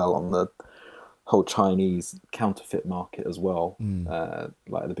clampdown as well on the whole Chinese counterfeit market as well,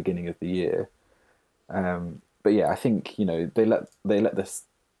 like at the beginning of the year. But I think they let this.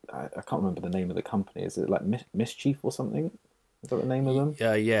 I can't remember the name of the company. Is it like Mischief or something? Is that the name of them?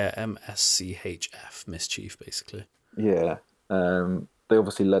 MSCHF, Mischief, basically. Yeah. They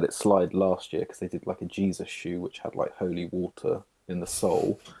obviously let it slide last year because they did like a Jesus shoe which had like holy water in the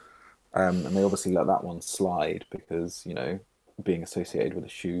sole, and they obviously let that one slide because being associated with a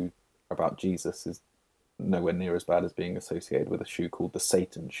shoe about Jesus is nowhere near as bad as being associated with a shoe called the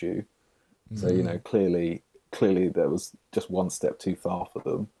Satan shoe. So clearly there was just one step too far for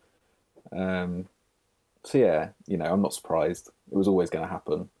them. I'm not surprised. It was always going to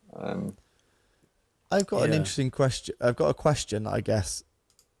happen. I've got an interesting question. I've got a question. I guess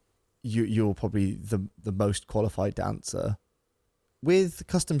you're probably the most qualified to answer. With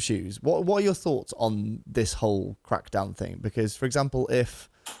custom shoes, what are your thoughts on this whole crackdown thing? Because, for example, if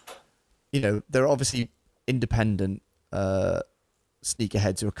there are obviously independent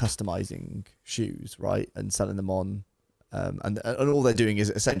sneakerheads who are customizing shoes, right, and selling them on, and all they're doing is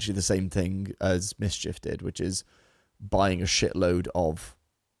essentially the same thing as Mischief did, which is buying a shitload of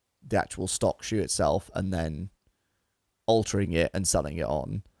the actual stock shoe itself and then altering it and selling it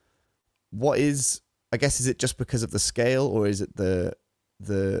on. Is it just because of the scale, or is it the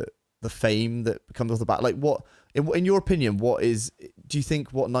fame that comes off the back? Like, what in your opinion, do you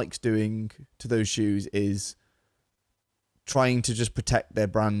think what Nike's doing to those shoes is trying to just protect their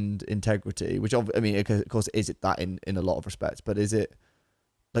brand integrity, which of course is it that in a lot of respects, but is it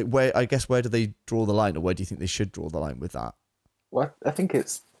like where do they draw the line, or where do you think they should draw the line with that? Well, I think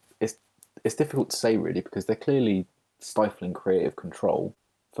it's difficult to say really, because they're clearly stifling creative control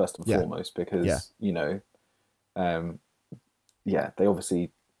first and foremost, because they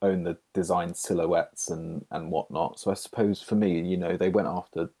obviously own the design silhouettes and whatnot. So I suppose for me, you know, they went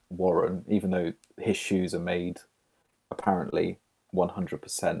after Warren, even though his shoes are made apparently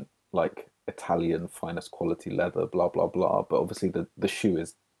 100% like Italian finest quality leather, blah blah blah. But obviously the shoe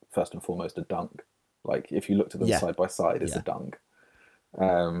is first and foremost a dunk. Like if you looked at them side by side, it's a dunk.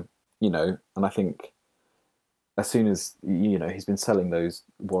 You know, and I think as soon as, you know, he's been selling those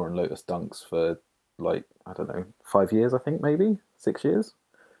Warren Lotus dunks for like, I don't know, 5 years, I think, maybe 6 years.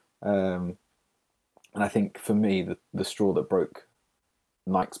 And I think for me, the straw that broke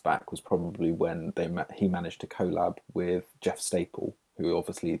Nike's back was probably when he managed to collab with Jeff Staple, who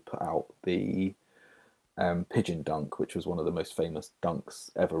obviously put out the Pigeon Dunk, which was one of the most famous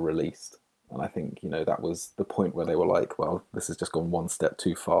dunks ever released. And I think, you know, that was the point where they were like, well, this has just gone one step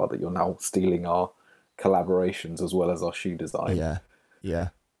too far, that you're now stealing our collaborations as well as our shoe design. Yeah.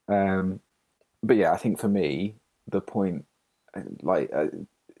 But yeah, I think for me, the point, like,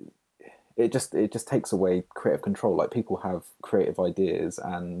 it just takes away creative control. Like, people have creative ideas,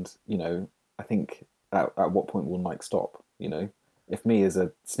 and, you know, I think at what point will Nike stop? You know, if me as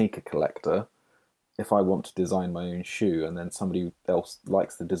a sneaker collector, if I want to design my own shoe and then somebody else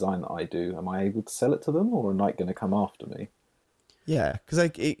likes the design that I do, am I able to sell it to them, or are Nike going to come after me? Yeah, because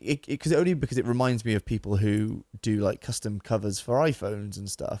it reminds me of people who do like custom covers for iPhones and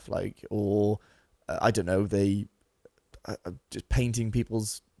stuff, like, or I don't know, they just painting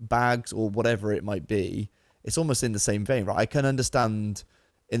people's bags or whatever it might be. It's almost in the same vein, right? I can understand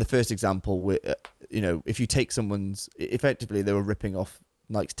in the first example, with you know, if you take someone's, effectively they were ripping off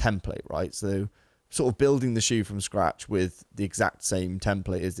Nike's template, right? So sort of building the shoe from scratch with the exact same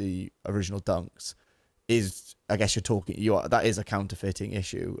template as the original dunks is, I guess that is a counterfeiting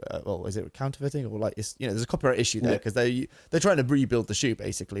issue. Well, is it counterfeiting, or like, it's, you know, there's a copyright issue there because they're trying to rebuild the shoe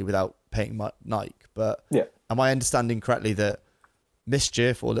basically without paying Nike. But am I understanding correctly that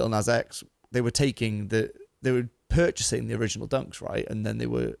Mischief or Lil Nas X, they were purchasing the original dunks, right, and then they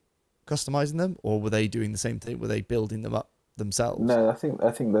were customizing them, or were they doing the same thing? Were they building them up themselves? No, I think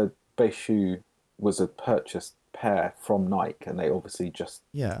the base shoe was a purchased pair from Nike, and they obviously just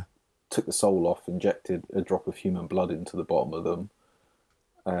took the sole off, injected a drop of human blood into the bottom of them,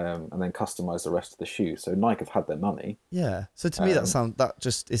 and then customized the rest of the shoe. So Nike have had their money. Yeah. So to me, that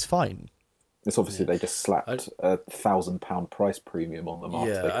just is fine. It's obviously they just slapped a £1,000 price premium on them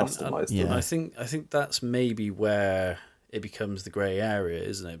after they customized them. Yeah. I think that's maybe where it becomes the grey area,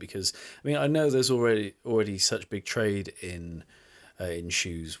 isn't it? Because I mean, I know there's already such big trade in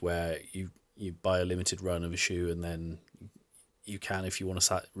shoes where you buy a limited run of a shoe and then you can, if you want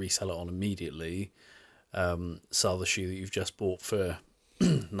to resell it on immediately, sell the shoe that you've just bought for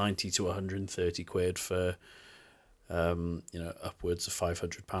 90 to 130 quid for you know, upwards of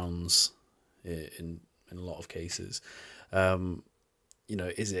 £500 in a lot of cases. You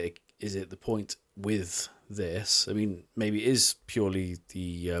know, is it the point with this? I mean, maybe it is purely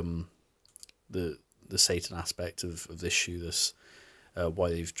the Satan aspect of this shoe, this why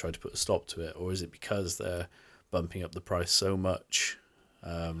they've tried to put a stop to it, or is it because they're bumping up the price so much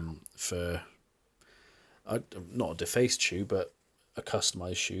for not a defaced shoe, but a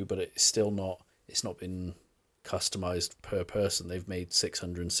customized shoe, but it's not been customized per person. They've made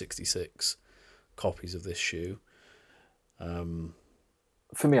 666 copies of this shoe.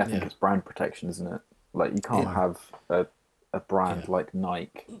 For me, I think it's brand protection, isn't it? Like, you can't have a brand like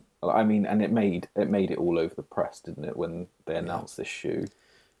Nike. I mean, and it made it all over the press, didn't it, when they announced this shoe,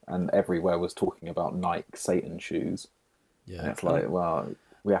 and everywhere was talking about Nike Satan shoes. Yeah, and it's like, well,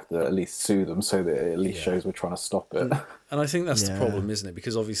 we have to at least sue them so that it at least shows we're trying to stop it. And I think that's the problem, isn't it?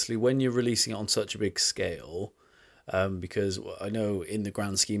 Because obviously, when you're releasing it on such a big scale, because I know in the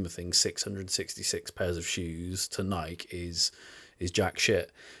grand scheme of things, 666 pairs of shoes to Nike is jack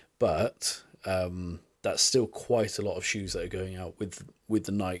shit, but that's still quite a lot of shoes that are going out with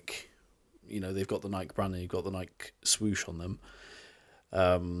the Nike. You know, they've got the Nike brand and you've got the Nike swoosh on them.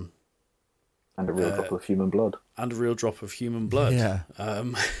 And a real drop of human blood. Yeah.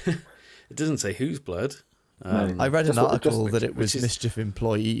 It doesn't say whose blood. I read an article that it was Mischief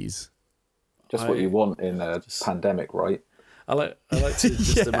employees. Just what you want in a pandemic, right? I like to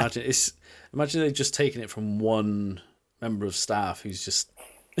just imagine they've just taken it from one member of staff who's just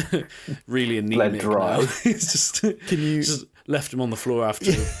really anemic now. He's just left him on the floor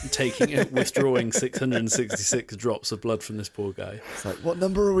after withdrawing 666 drops of blood from this poor guy. It's like, what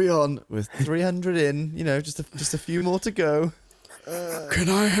number are we on? With 300 in, you know, just a few more to go. Can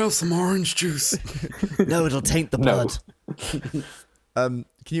I have some orange juice? No, it'll taint the blood. Can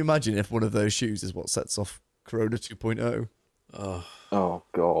you imagine if one of those shoes is what sets off Corona 2.0? Oh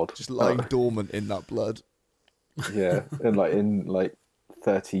God! Just lying dormant in that blood. Yeah, in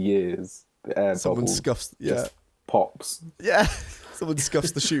 30 years, the air Someone bubble scuffs. just pops. Yeah. Someone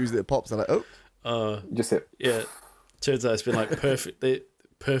scuffs the shoes and it pops. They're like, oh. You just hit. Yeah. Turns out it's been like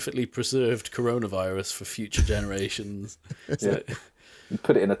perfectly preserved coronavirus for future generations. Yeah. You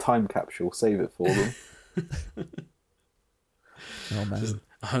put it in a time capsule, save it for them. Oh man.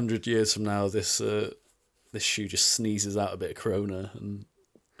 100 years from now, this shoe just sneezes out a bit of corona, and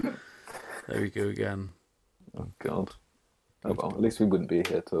there we go again. Oh god. Oh well, at least we wouldn't be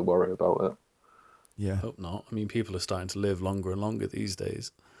here to worry about it. Yeah. Hope not. I mean, people are starting to live longer and longer these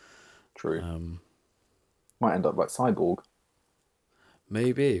days. True. Might end up like Cyborg.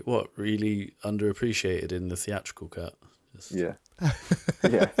 Maybe. What, really underappreciated in the theatrical cut? Yeah.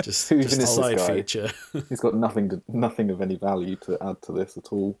 Yeah. Just Who a even is this side guy? feature. He's got nothing of any value to add to this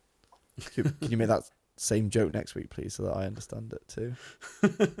at all. Can you make that same joke next week, please, so that I understand it too?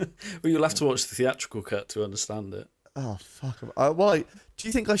 Well, you'll have to watch the theatrical cut to understand it. Oh fuck! Well, do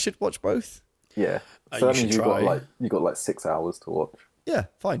you think I should watch both? Yeah. You So that should means try. you got like 6 hours to watch. Yeah,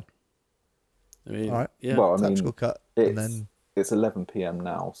 fine. I mean, All right. yeah. Well, I mean, Theatrical cut, it's, and then it's 11 p.m.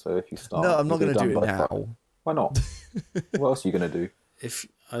 now, so if you start, no, I'm not you'll going to be do it done by now. 5. Why not? What else are you going to do? If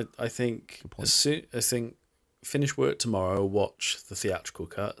I think Good point. I think finish work tomorrow, watch the theatrical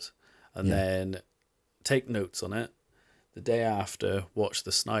cut, and Yeah. then take notes on it. The day after, watch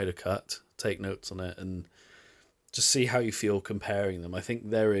the Snyder cut, take notes on it, and just see how you feel comparing them. I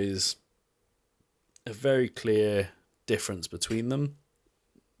think there is a very clear difference between them,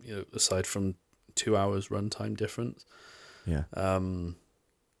 you know, aside from 2 hours runtime difference. Yeah.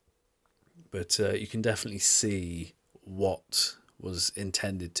 But you can definitely see what was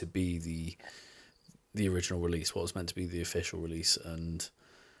intended to be the original release, what was meant to be the official release, and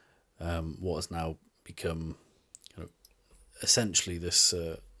what has now become, you know, essentially this.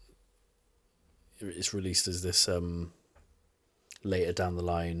 It's released as this later down the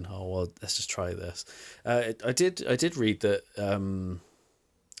line. Oh well, let's just try this. I did read that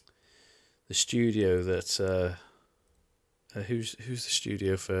the studio that who's the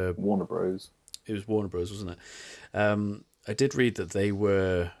studio for Warner Bros. It was Warner Bros, wasn't it? I did read that they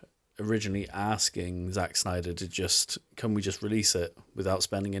were originally asking Zack Snyder to can we just release it without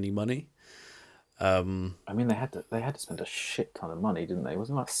spending any money? I mean, they had to spend a shit ton of money, didn't they?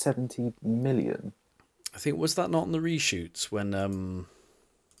 Wasn't it like 70 million? I think, was that not on the reshoots when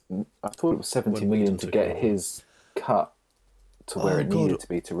I thought it was 70 When million Whedon to took get over. his cut to where Oh, it God. needed to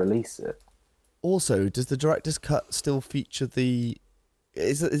be to release it. Also, does the director's cut still feature the?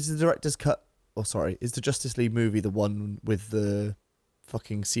 Is the director's cut? Oh, sorry, is the Justice League movie the one with the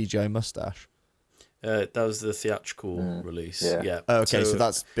fucking CGI mustache? that was the theatrical release. yeah. Yeah. Oh, okay, so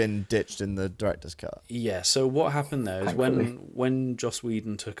that's been ditched in the director's cut. Yeah, so what happened there is Thankfully. when Joss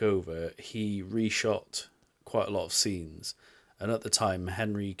Whedon took over, he reshot quite a lot of scenes, and at the time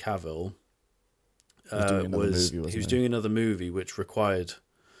Henry Cavill Was doing another movie, he wasn't was he? doing another movie which required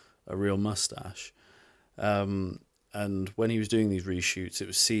a real mustache, and when he was doing these reshoots, it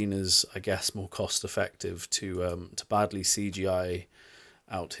was seen as, I guess, more cost effective to badly CGI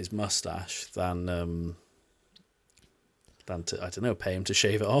out his mustache than to, I don't know, pay him to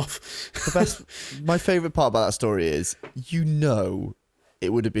shave it off. The best, my favourite part about that story is, it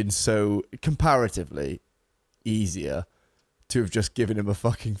would have been so comparatively easier to have just given him a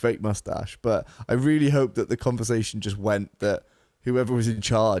fucking fake mustache. But I really hope that the conversation just went that whoever was in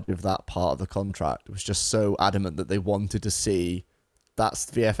charge of that part of the contract was just so adamant that they wanted to see that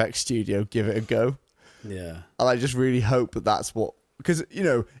VFX studio give it a go. Yeah. And I just really hope that that's what, because,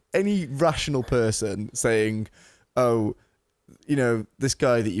 any rational person saying, oh, this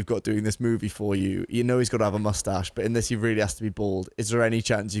guy that you've got doing this movie for you, he's got to have a mustache, but in this he really has to be bald. Is there any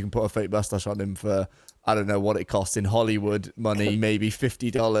chance you can put a fake mustache on him for, I don't know what it costs in Hollywood money, maybe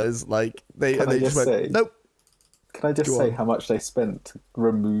 $50? Like they just went, nope. Can I just Go say on. how much they spent to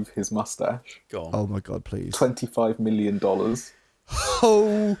remove his mustache? Go on. Oh my God, please. $25 million.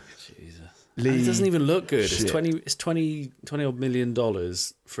 Holy Jesus. And it doesn't even look good. shit. It's 20 odd million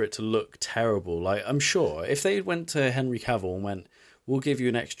dollars for it to look terrible. Like, I'm sure if they went to Henry Cavill and went, we'll give you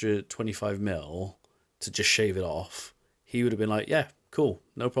an extra 25 mil to just shave it off, he would have been like, yeah, cool,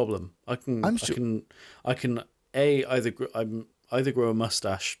 no problem. I can either grow a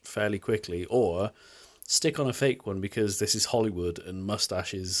mustache fairly quickly or stick on a fake one, because this is Hollywood and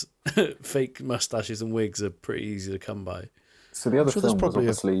mustaches, fake mustaches and wigs are pretty easy to come by. So the other sure there's film was probably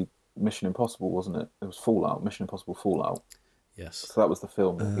obviously Mission Impossible, wasn't it? It was Fallout, Mission Impossible Fallout. Yes. So that was the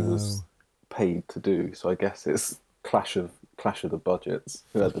film that he was paid to do. So I guess it's clash of the budgets.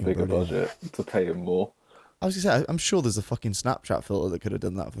 Who had the Fucking bigger brilliant. budget to pay him more? I was going to say, I'm sure there's a fucking Snapchat filter that could have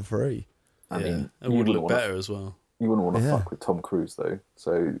done that for free. I yeah. mean, it would look better as well. You wouldn't want to Yeah. fuck with Tom Cruise though.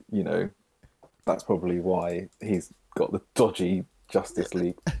 So, you know, that's probably why he's got the dodgy Justice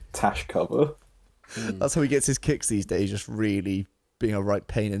League Tash cover. That's how he gets his kicks these days, just really being a right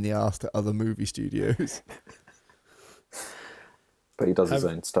pain in the ass to other movie studios. But he does his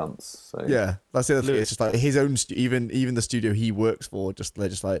own stunts. So Yeah, that's the other thing. It's just like his own, even the studio he works for, they're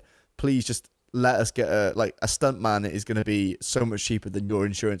just like, please just let us get a stuntman is going to be so much cheaper than your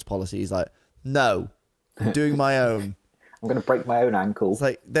insurance policy. He's like, no, I'm doing my own. I'm going to break my own ankle. It's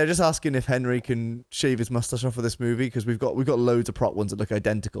like they're just asking if Henry can shave his mustache off for this movie because we've got loads of prop ones that look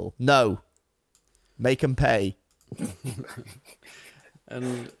identical. No, make him pay.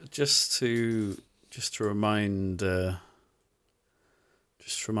 And just to remind our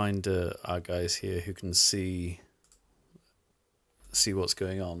guys here who can see what's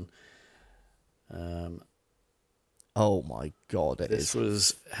going on. Oh my god, This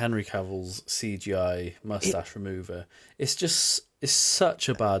was Henry Cavill's CGI mustache remover. It's such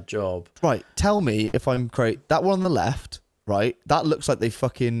a bad job. Right, tell me if I'm correct. That one on the left, right? That looks like they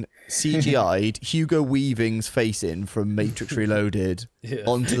fucking CGI'd Hugo Weaving's face in from Matrix Reloaded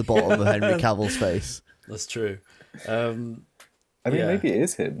onto the bottom of Henry Cavill's face. That's true. I mean, maybe it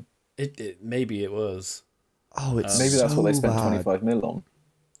is him. Maybe it was. Oh, it's maybe that's what they spent bad. 25 mil on.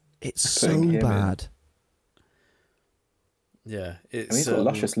 It's so bad. Yeah, And he's got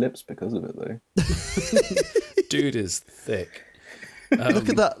luscious lips because of it, though. Dude is thick. Look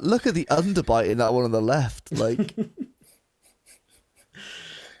at that! Look at the underbite in that one on the left. Like,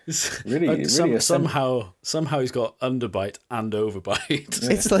 really, somehow he's got underbite and overbite.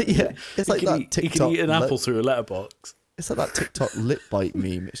 it's like it's like that TikTok. He can eat an apple through a letterbox. It's like that TikTok lip bite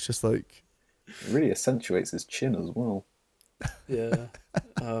meme. It's just like it really accentuates his chin as well. Yeah,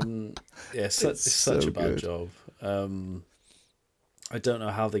 it's such a bad job. I don't know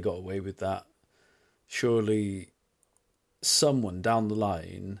how they got away with that. Surely someone down the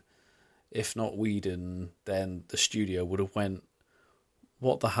line, if not Whedon, then the studio would have went,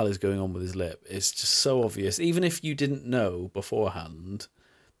 what the hell is going on with his lip? It's just so obvious. Even if you didn't know beforehand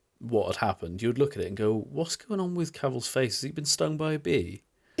what had happened, you'd look at it and go, what's going on with Cavill's face? Has he been stung by a bee?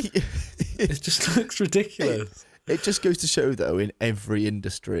 It just looks ridiculous. It just goes to show, though, in every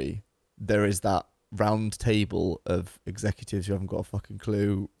industry, there is that round table of executives who haven't got a fucking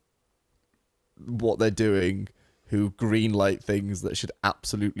clue what they're doing, who greenlight things that should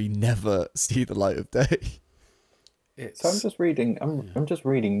absolutely never see the light of day. So I'm just reading. I'm just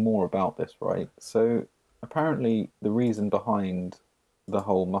reading more about this, right? So apparently, the reason behind the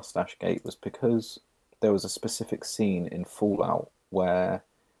whole mustache gate was because there was a specific scene in Fallout where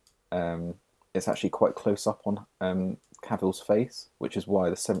it's actually quite close up on Cavill's face, which is why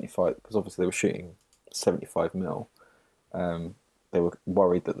the 75. Because obviously they were shooting 75 mil. They were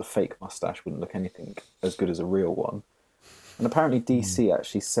worried that the fake mustache wouldn't look anything as good as a real one. And apparently DC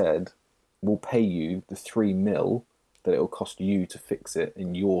actually said, we'll pay you the 3 mil that it'll cost you to fix it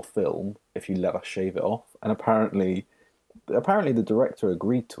in your film if you let us shave it off. And apparently the director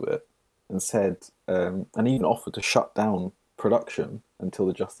agreed to it and said, and even offered to shut down production until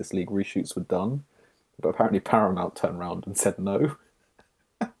the Justice League reshoots were done. But apparently Paramount turned around and said no.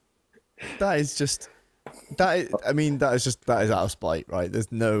 That is just... that is out of spite, right?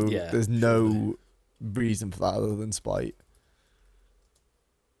 There's no reason for that other than spite.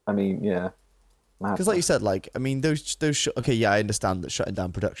 I mean, yeah. Because like you said, like, I mean, those okay, yeah, I understand that shutting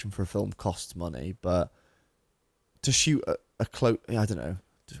down production for a film costs money, but to shoot a close, I don't know,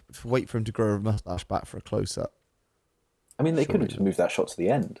 to wait for him to grow a mustache back for a close-up. I mean, they could have just moved that shot to the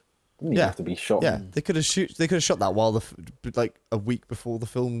end. Didn't even have to be shot. Yeah, they could have shot that while like a week before the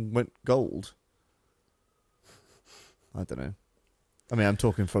film went gold. I don't know. I mean, I'm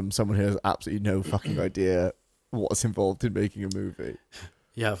talking from someone who has absolutely no fucking idea what's involved in making a movie.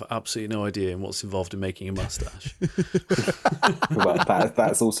 You have absolutely no idea what's involved in making a mustache. Well,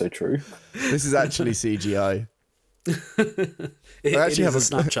 that's also true. This is actually CGI. It actually have a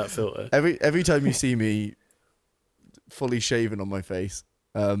Snapchat filter. Every time you see me fully shaven on my face,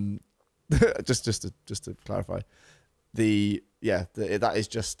 just to clarify, that is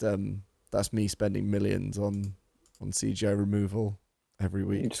just that's me spending millions on CGI removal every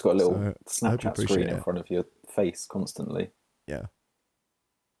week. You just got a little So, Snapchat screen in front of your face constantly. Yeah.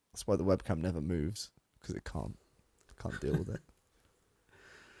 That's why the webcam never moves, because it can't deal with it.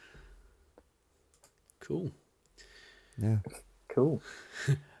 Cool. Yeah. Cool.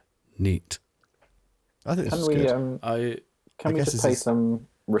 Neat. I think this is we good. can we just pay some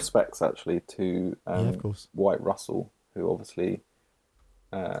respects actually to of course. White Russell, who obviously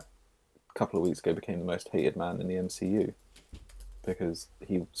a couple of weeks ago became the most hated man in the MCU because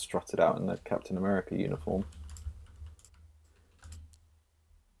he strutted out in the Captain America uniform.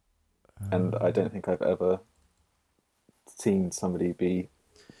 and I don't think I've ever seen somebody be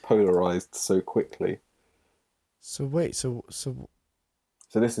polarized so quickly. So wait, so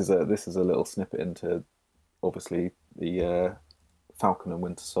this is a little snippet into obviously the Falcon and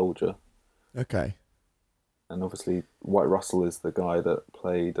Winter Soldier. okay. And obviously White Russell is the guy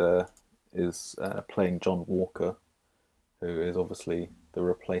that is playing John Walker, who is obviously the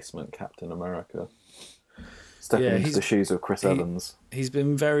replacement Captain America, stepping into the shoes of Chris Evans. He's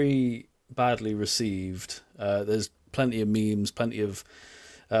been very badly received. There's plenty of memes, plenty of.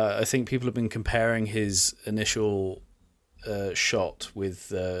 I think people have been comparing his initial shot with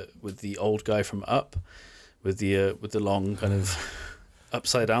the old guy from Up, with the long kind of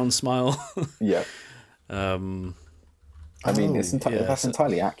upside down smile. Yeah. I mean, that's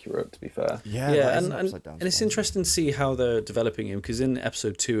entirely accurate, to be fair. Yeah, and it's interesting to see how they're developing him, because in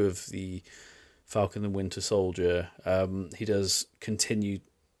episode 2 of the Falcon and Winter Soldier, he does continue.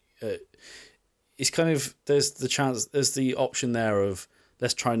 He's kind of there's the option there of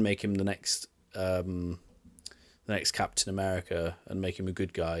let's try and make him the next Captain America and make him a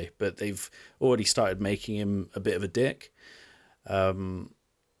good guy, but they've already started making him a bit of a dick.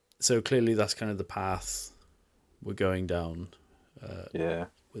 So clearly that's kind of the path we're going down. Yeah.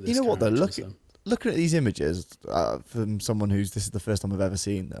 With this you know what though? character, Looking at these this from someone this is the first time I've ever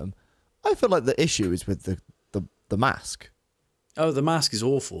seen them, I feel like the issue is with the mask. Oh, the mask is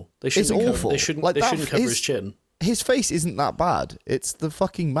awful. It's awful. They shouldn't cover his chin. His face isn't that bad. It's the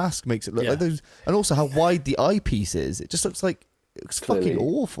fucking mask makes it look like those, and also how wide the eyepiece is. It just looks like it's fucking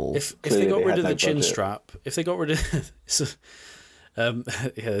awful. If they got rid of the chin strap, if they got rid of,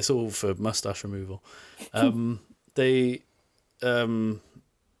 it's all for mustache removal. I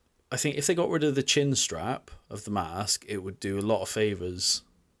think if they got rid of the chin strap of the mask, it would do a lot of favors.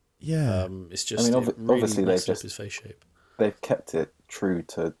 Yeah, it's just. I mean, obviously they've just his face shape. They've kept it true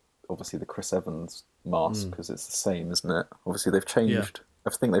to obviously the Chris Evans mask because it's the same, isn't it? Obviously, they've changed.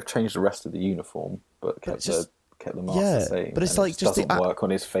 Yeah. I think they've changed the rest of the uniform, but kept the mask the same. But it's like it doesn't work on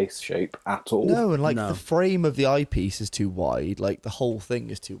his face shape at all. No, and the frame of the eyepiece is too wide. Like the whole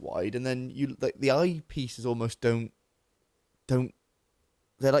thing is too wide, and then the eyepieces almost don't.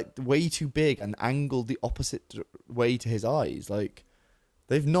 They're like way too big and angled the opposite way to his eyes. Like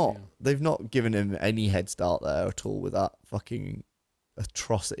they've not given him any head start there at all with that fucking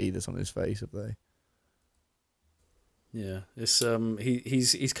atrocity that's on his face, have they? Yeah, it's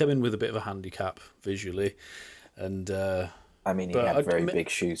he's come in with a bit of a handicap visually, and I mean he had very big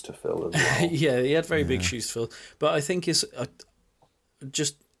shoes to fill as well. Yeah, he had very big shoes to fill. But I think it's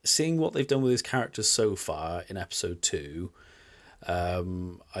just seeing what they've done with his characters so far in episode 2.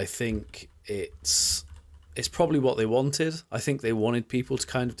 I think it's probably what they wanted. I think they wanted people to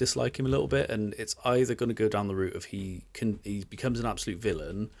kind of dislike him a little bit, and it's either going to go down the route of he becomes an absolute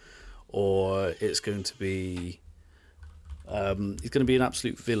villain, or it's going to be he's going to be an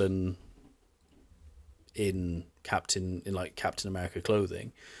absolute villain in Captain America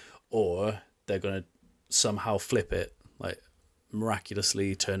clothing, or they're going to somehow flip it, like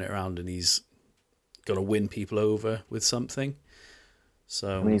miraculously turn it around, and he's going to win people over with something.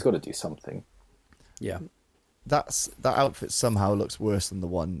 So I mean, he's got to do something. Yeah. That outfit somehow looks worse than the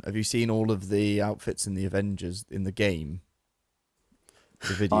one. Have you seen all of the outfits in the Avengers in the game?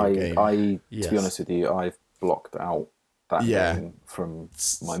 The video game. To be honest with you, I've blocked out that game from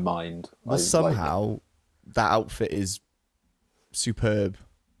my mind. Well, somehow that outfit is superb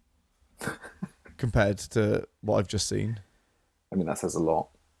compared to what I've just seen. I mean, that says a lot.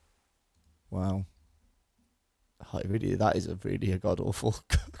 Wow. That is a god-awful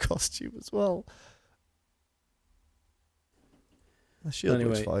costume as well. The shield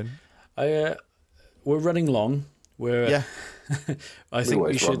looks fine. We're running long. I think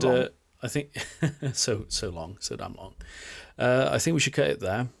we should. I think so long, so damn long. I think we should cut it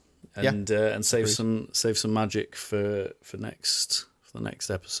there, and save some magic for the next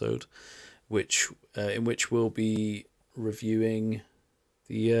episode, in which we'll be reviewing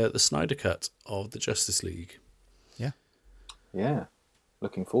the Snyder Cut of the Justice League. Yeah,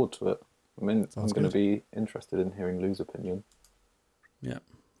 looking forward to it. I mean, I'm going to be interested in hearing Lou's opinion. Yeah,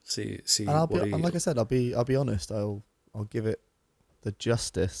 see. And like I said, I'll be honest. I'll give it the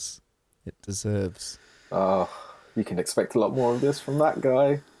justice it deserves. You can expect a lot more of this from that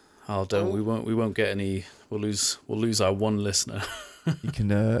guy. Oh, don't we won't get any. We'll lose our one listener. You can.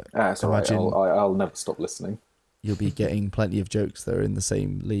 It's all right. I'll never stop listening. You'll be getting plenty of jokes that are in the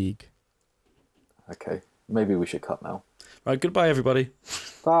same league. Okay, maybe we should cut now. Right, goodbye, everybody.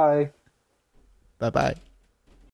 Bye. Bye-bye.